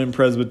Mount Vernon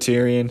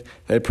Presbyterian.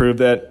 They proved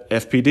that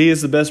FPD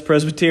is the best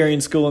Presbyterian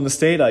school in the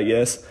state, I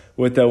guess,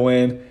 with that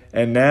win.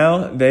 And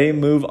now they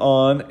move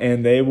on,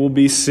 and they will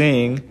be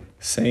seeing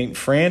St.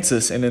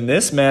 Francis. And in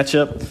this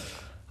matchup,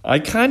 I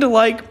kind of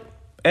like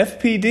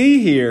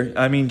FPD here.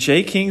 I mean,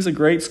 Jay King's a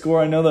great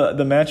scorer. I know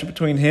the matchup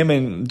between him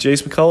and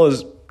Jace McCullough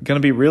is going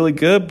to be really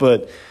good,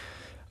 but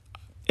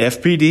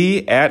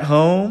FPD at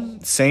home,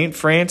 St.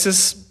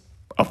 Francis,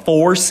 a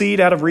 4 seed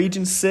out of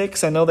Region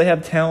 6. I know they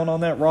have talent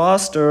on that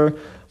roster,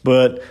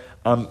 but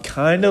I'm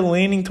kind of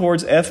leaning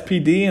towards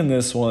FPD in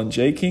this one.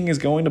 Jay King is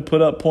going to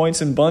put up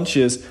points in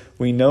bunches.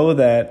 We know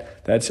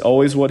that. That's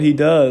always what he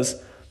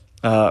does.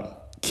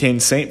 Can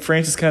St.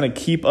 Francis kind of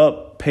keep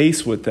up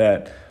pace with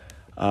that?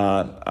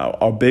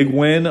 A big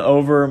win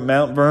over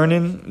Mount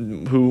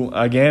Vernon, who,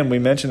 again, we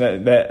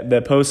mentioned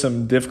that posed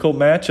some difficult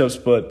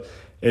matchups, but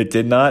it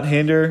did not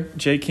hinder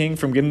Jay King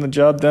from getting the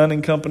job done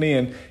in company.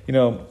 And,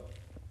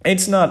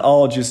 it's not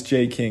all just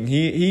Jay King.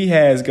 He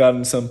has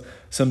gotten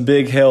some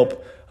big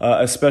help,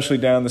 especially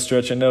down the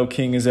stretch. I know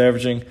King is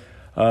averaging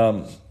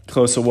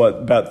close to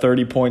about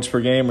 30 points per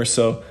game or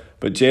so.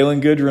 But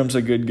Jalen Goodrum's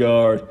a good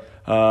guard.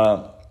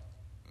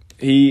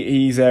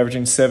 He's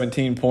averaging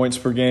 17 points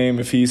per game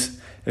if he's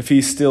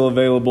still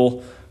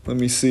available. Let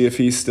me see if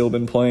he's still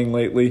been playing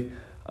lately.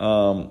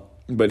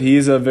 But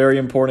he's a very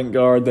important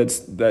guard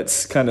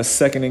that's kind of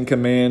second in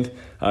command.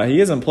 He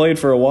hasn't played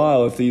for a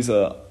while if these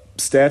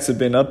stats have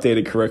been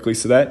updated correctly.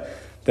 So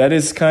that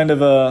is kind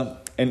of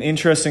an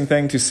interesting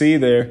thing to see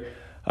there.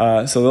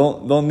 So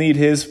they'll need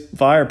his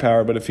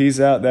firepower, but if he's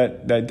out,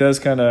 that does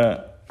kind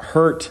of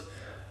hurt.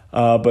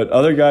 But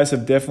other guys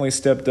have definitely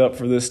stepped up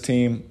for this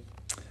team.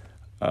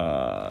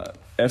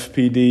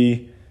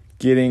 FPD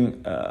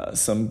getting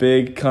some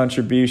big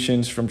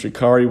contributions from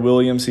Jakari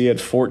Williams. He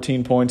had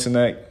 14 points in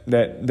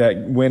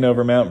that win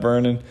over Mount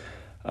Vernon.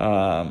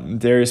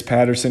 Darius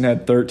Patterson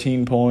had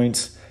 13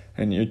 points.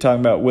 And you're talking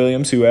about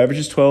Williams, who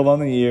averages 12 on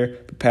the year,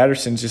 but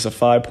Patterson's just a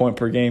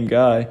 5-point-per-game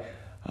guy.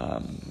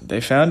 They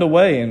found a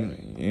way,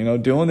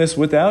 and doing this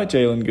without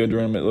Jalen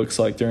Goodrum, it looks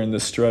like during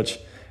this stretch.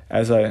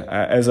 As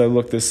I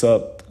look this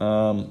up,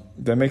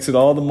 that makes it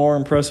all the more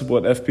impressive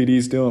what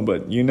FPD's doing.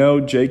 But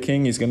Jay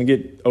King, he's going to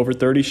get over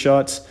 30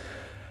 shots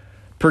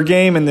per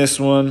game in this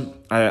one.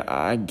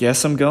 I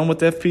guess I'm going with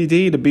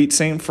FPD to beat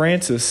St.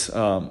 Francis.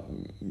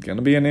 Going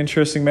to be an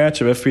interesting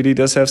matchup. FPD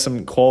does have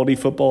some quality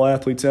football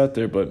athletes out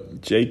there,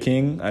 but Jay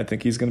King, I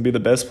think he's going to be the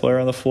best player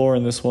on the floor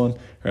in this one,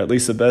 or at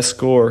least the best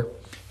scorer.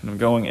 And I'm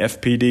going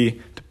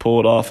FPD to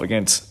pull it off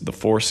against the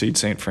 4-seed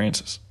St.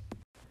 Francis.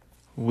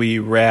 We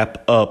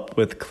wrap up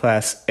with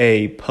Class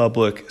A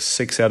Public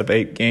 6 out of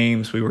 8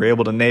 games. We were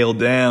able to nail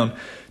down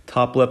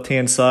top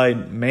left-hand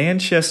side,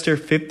 Manchester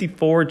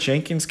 54,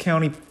 Jenkins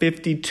County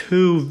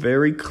 52,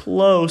 very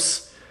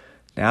close.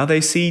 Now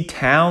they see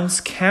Towns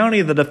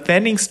County, the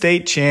defending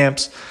state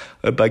champs,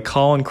 led by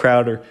Colin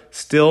Crowder,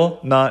 still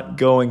not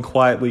going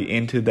quietly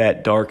into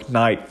that dark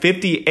night.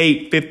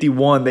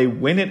 58-51, they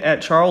win it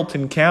at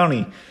Charlton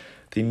County,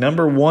 the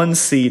number 1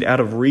 seed out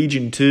of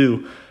Region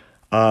 2.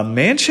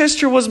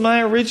 Manchester was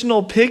my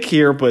original pick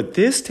here, but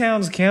this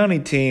Towns County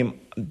team,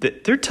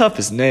 they're tough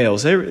as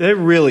nails. They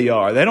really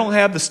are. They don't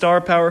have the star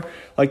power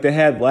like they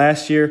had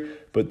last year,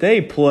 but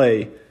they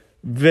play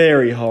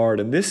very hard.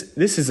 And this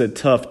is a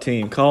tough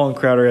team. Colin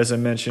Crowder, as I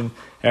mentioned,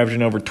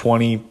 averaging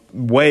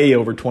way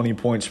over 20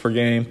 points per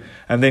game.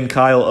 And then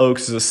Kyle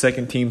Oakes is a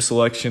second-team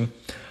selection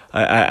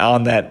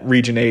on that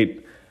Region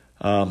 8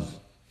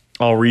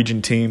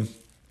 all-region team.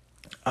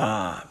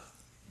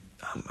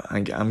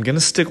 I'm going to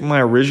stick with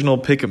my original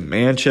pick of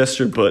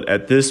Manchester, but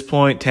at this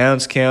point,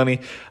 Towns County,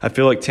 I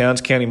feel like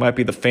Towns County might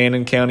be the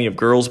Fannin County of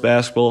girls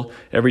basketball.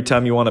 Every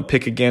time you want to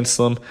pick against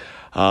them,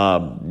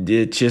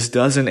 it just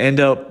doesn't end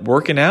up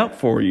working out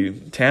for you.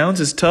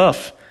 Towns is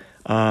tough.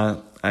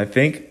 I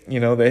think,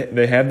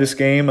 they have this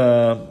game.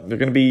 They're going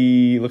to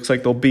be, looks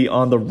like they'll be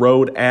on the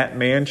road at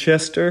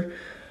Manchester.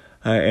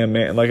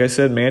 Like I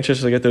said,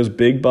 Manchester, they got those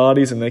big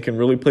bodies, and they can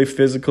really play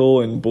physical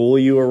and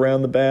bully you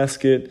around the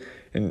basket.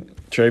 And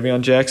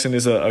Travion Jackson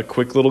is a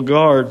quick little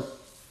guard.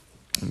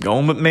 I'm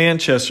going with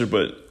Manchester,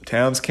 but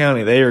Towns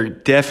County, they are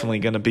definitely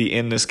going to be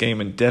in this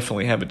game and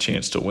definitely have a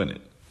chance to win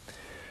it.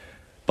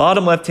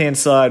 Bottom left-hand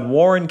side,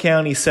 Warren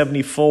County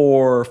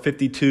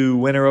 74-52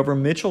 winner over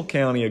Mitchell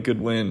County, a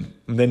good win.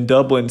 And then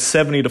Dublin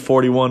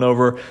 70-41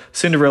 over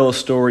Cinderella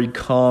Story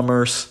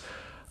Commerce.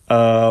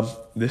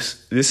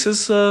 This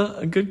is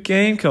a good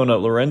game coming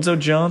up. Lorenzo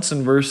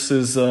Johnson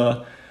versus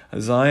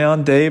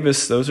Zion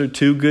Davis. Those are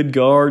two good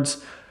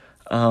guards.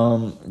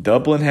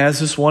 Dublin has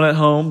this one at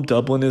home.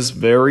 Dublin is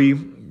very,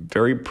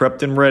 very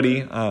prepped and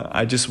ready.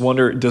 I just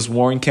wonder, does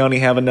Warren County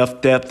have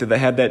enough depth? Do they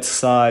have that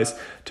size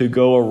to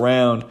go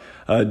around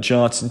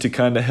Johnson to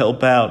kind of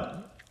help out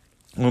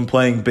when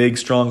playing big,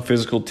 strong,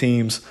 physical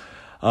teams?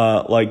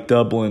 like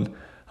Dublin.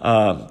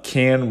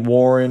 Can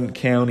Warren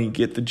County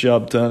get the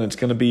job done? It's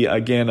going to be,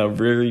 again, a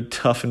really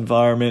tough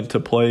environment to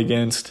play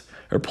against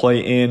or play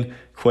in.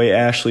 Quay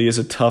Ashley is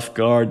a tough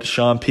guard.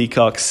 Sean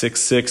Peacock,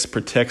 6'6",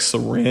 protects the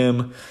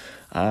rim.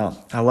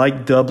 I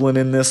like Dublin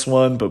in this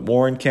one, but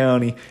Warren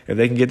County, if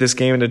they can get this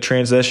game into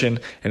transition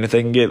and if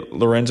they can get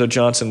Lorenzo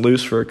Johnson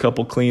loose for a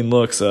couple clean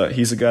looks,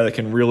 he's a guy that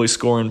can really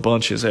score in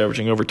bunches,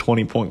 averaging over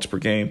 20 points per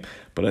game.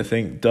 But I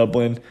think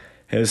Dublin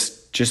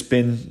has just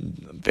been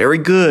very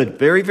good,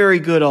 very, very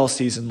good all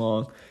season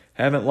long.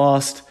 Haven't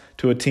lost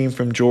to a team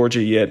from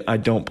Georgia yet, I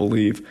don't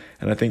believe.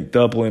 And I think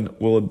Dublin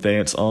will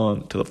advance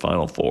on to the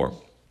Final Four.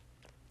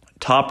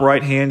 Top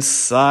right-hand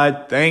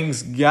side,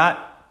 things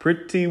got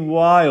pretty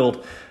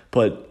wild.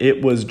 But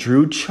it was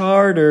Drew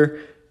Charter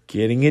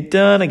getting it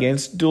done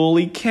against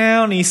Dooley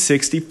County,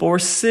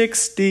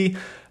 64-60.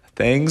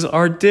 Things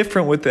are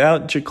different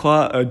without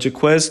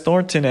Jaquez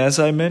Thornton, as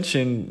I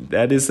mentioned.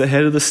 That is the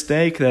head of the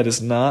snake. That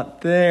is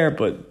not there.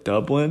 But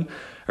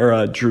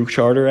Drew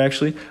Charter,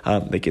 actually,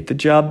 they get the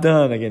job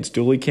done against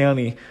Dooley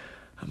County.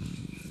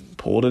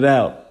 Pulled it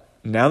out.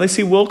 Now they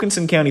see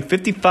Wilkinson County,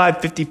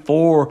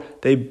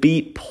 55-54. They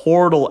beat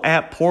Portal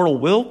at Portal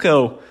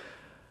Wilco.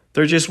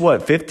 They're just,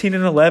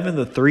 15-11,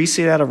 the 3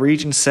 seed out of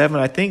Region 7.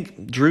 I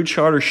think Drew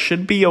Charter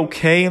should be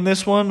okay in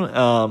this one.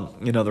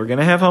 They're going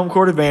to have home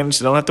court advantage.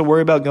 They don't have to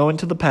worry about going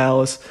to the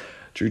Palace.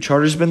 Drew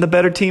Charter's been the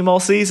better team all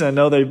season. I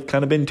know they've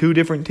kind of been two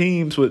different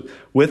teams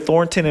with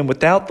Thornton and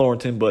without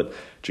Thornton, but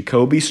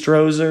Jacoby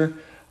Strozer,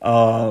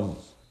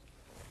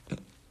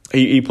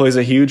 he plays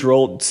a huge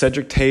role.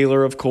 Cedric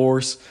Taylor, of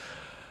course.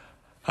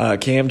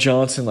 Cam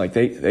Johnson,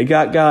 they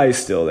got guys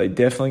still. They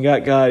definitely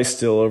got guys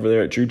still over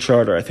there at Drew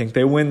Charter. I think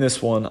they win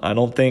this one. I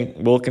don't think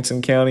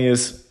Wilkinson County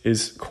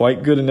is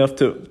quite good enough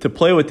to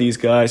play with these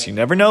guys. You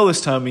never know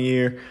this time of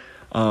year.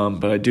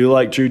 But I do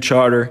like Drew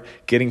Charter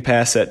getting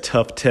past that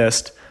tough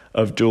test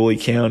of Dooley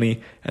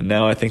County, and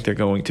now I think they're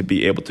going to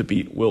be able to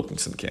beat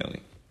Wilkinson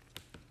County.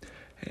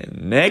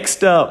 And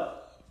next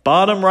up,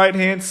 bottom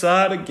right-hand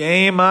side, a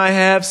game I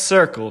have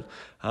circled.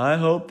 I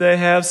hope they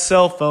have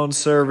cell phone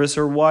service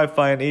or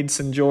Wi-Fi in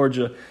Edson,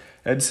 Georgia.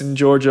 Edson,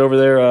 Georgia, over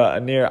there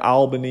near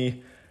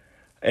Albany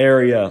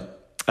area.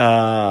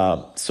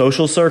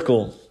 Social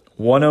Circle,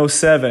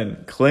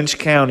 107. Clinch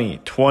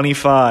County,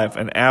 25.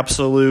 An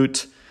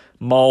absolute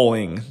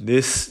mauling.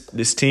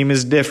 This team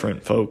is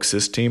different, folks.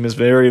 This team is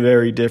very,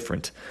 very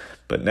different.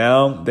 But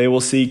now they will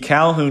see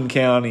Calhoun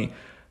County,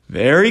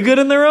 very good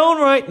in their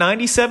own right,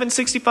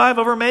 97-65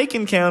 over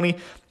Macon County.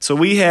 So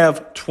we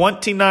have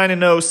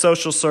 29-0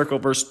 Social Circle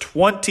versus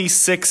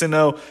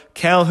 26-0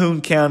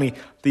 Calhoun County,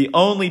 the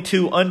only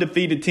two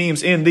undefeated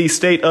teams in the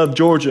state of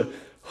Georgia,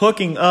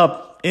 hooking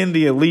up in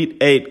the Elite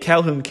Eight.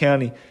 Calhoun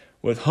County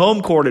with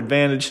home court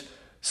advantage.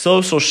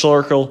 Social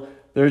Circle,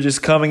 they're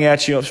just coming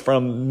at you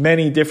from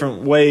many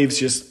different waves,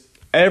 just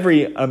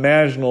every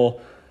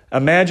imaginable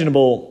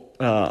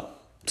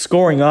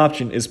scoring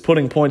option is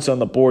putting points on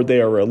the board.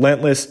 They are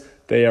relentless.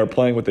 They are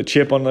playing with a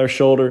chip on their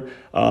shoulder.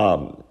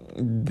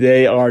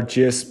 They are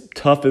just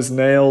tough as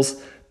nails.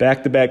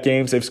 Back-to-back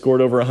games, they've scored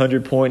over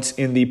 100 points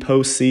in the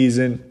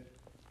postseason.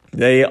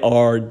 They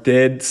are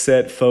dead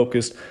set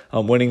focused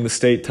on winning the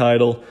state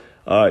title.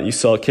 You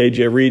saw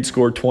KJ Reed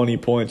score 20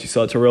 points. You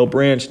saw Terrell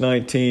Branch,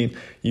 19.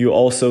 You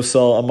also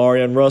saw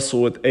Amarian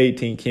Russell with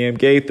 18. Cam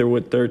Gaither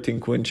with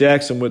 13. Quinn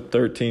Jackson with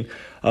 13.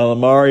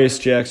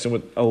 Lamarius Jackson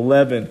with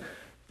 11.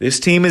 This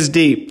team is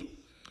deep.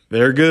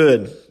 They're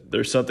good.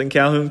 There's something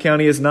Calhoun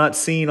County has not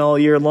seen all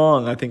year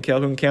long. I think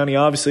Calhoun County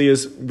obviously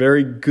is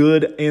very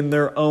good in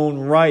their own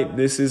right.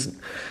 This is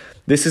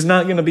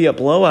not going to be a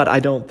blowout,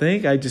 I don't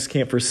think. I just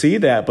can't foresee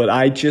that. But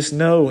I just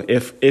know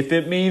if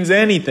it means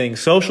anything,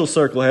 Social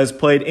Circle has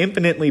played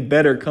infinitely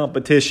better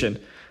competition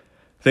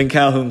than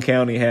Calhoun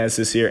County has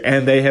this year.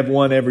 And they have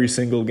won every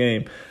single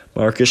game.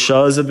 Marcus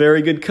Shaw is a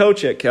very good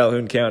coach at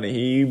Calhoun County.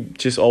 He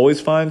just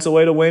always finds a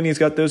way to win. He's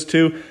got those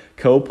two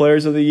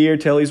co-players of the year,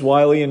 Tellys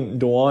Wiley and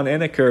Dewan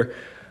Eneker.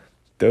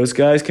 Those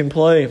guys can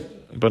play,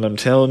 but I'm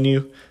telling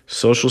you,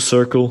 Social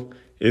Circle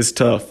is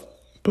tough.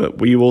 But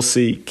we will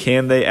see.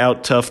 Can they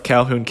out-tough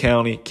Calhoun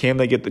County? Can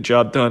they get the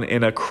job done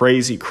in a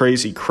crazy,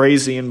 crazy,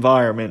 crazy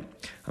environment?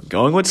 I'm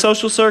going with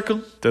Social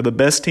Circle. They're the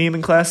best team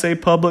in Class A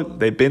Public.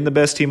 They've been the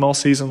best team all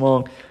season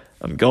long.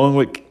 I'm going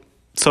with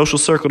Social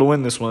Circle to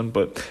win this one,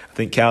 but I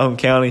think Calhoun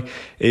County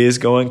is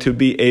going to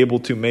be able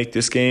to make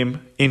this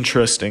game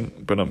interesting,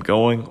 but I'm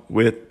going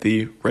with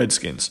the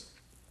Redskins.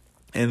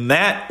 And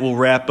that will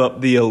wrap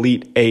up the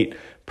Elite Eight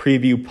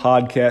preview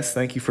podcast.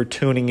 Thank you for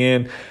tuning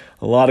in.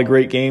 A lot of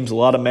great games, a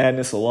lot of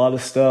madness, a lot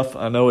of stuff.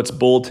 I know it's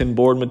bulletin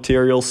board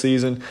material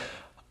season.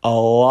 A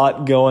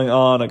lot going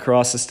on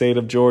across the state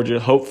of Georgia.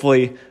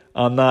 Hopefully,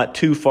 I'm not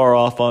too far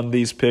off on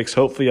these picks.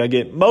 Hopefully, I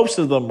get most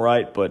of them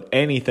right, but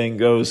anything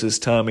goes this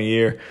time of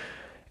year.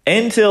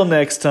 Until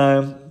next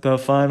time, the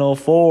Final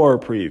Four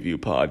preview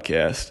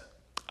podcast.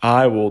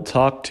 I will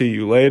talk to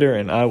you later,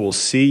 and I will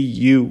see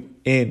you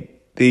in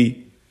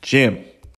the gym.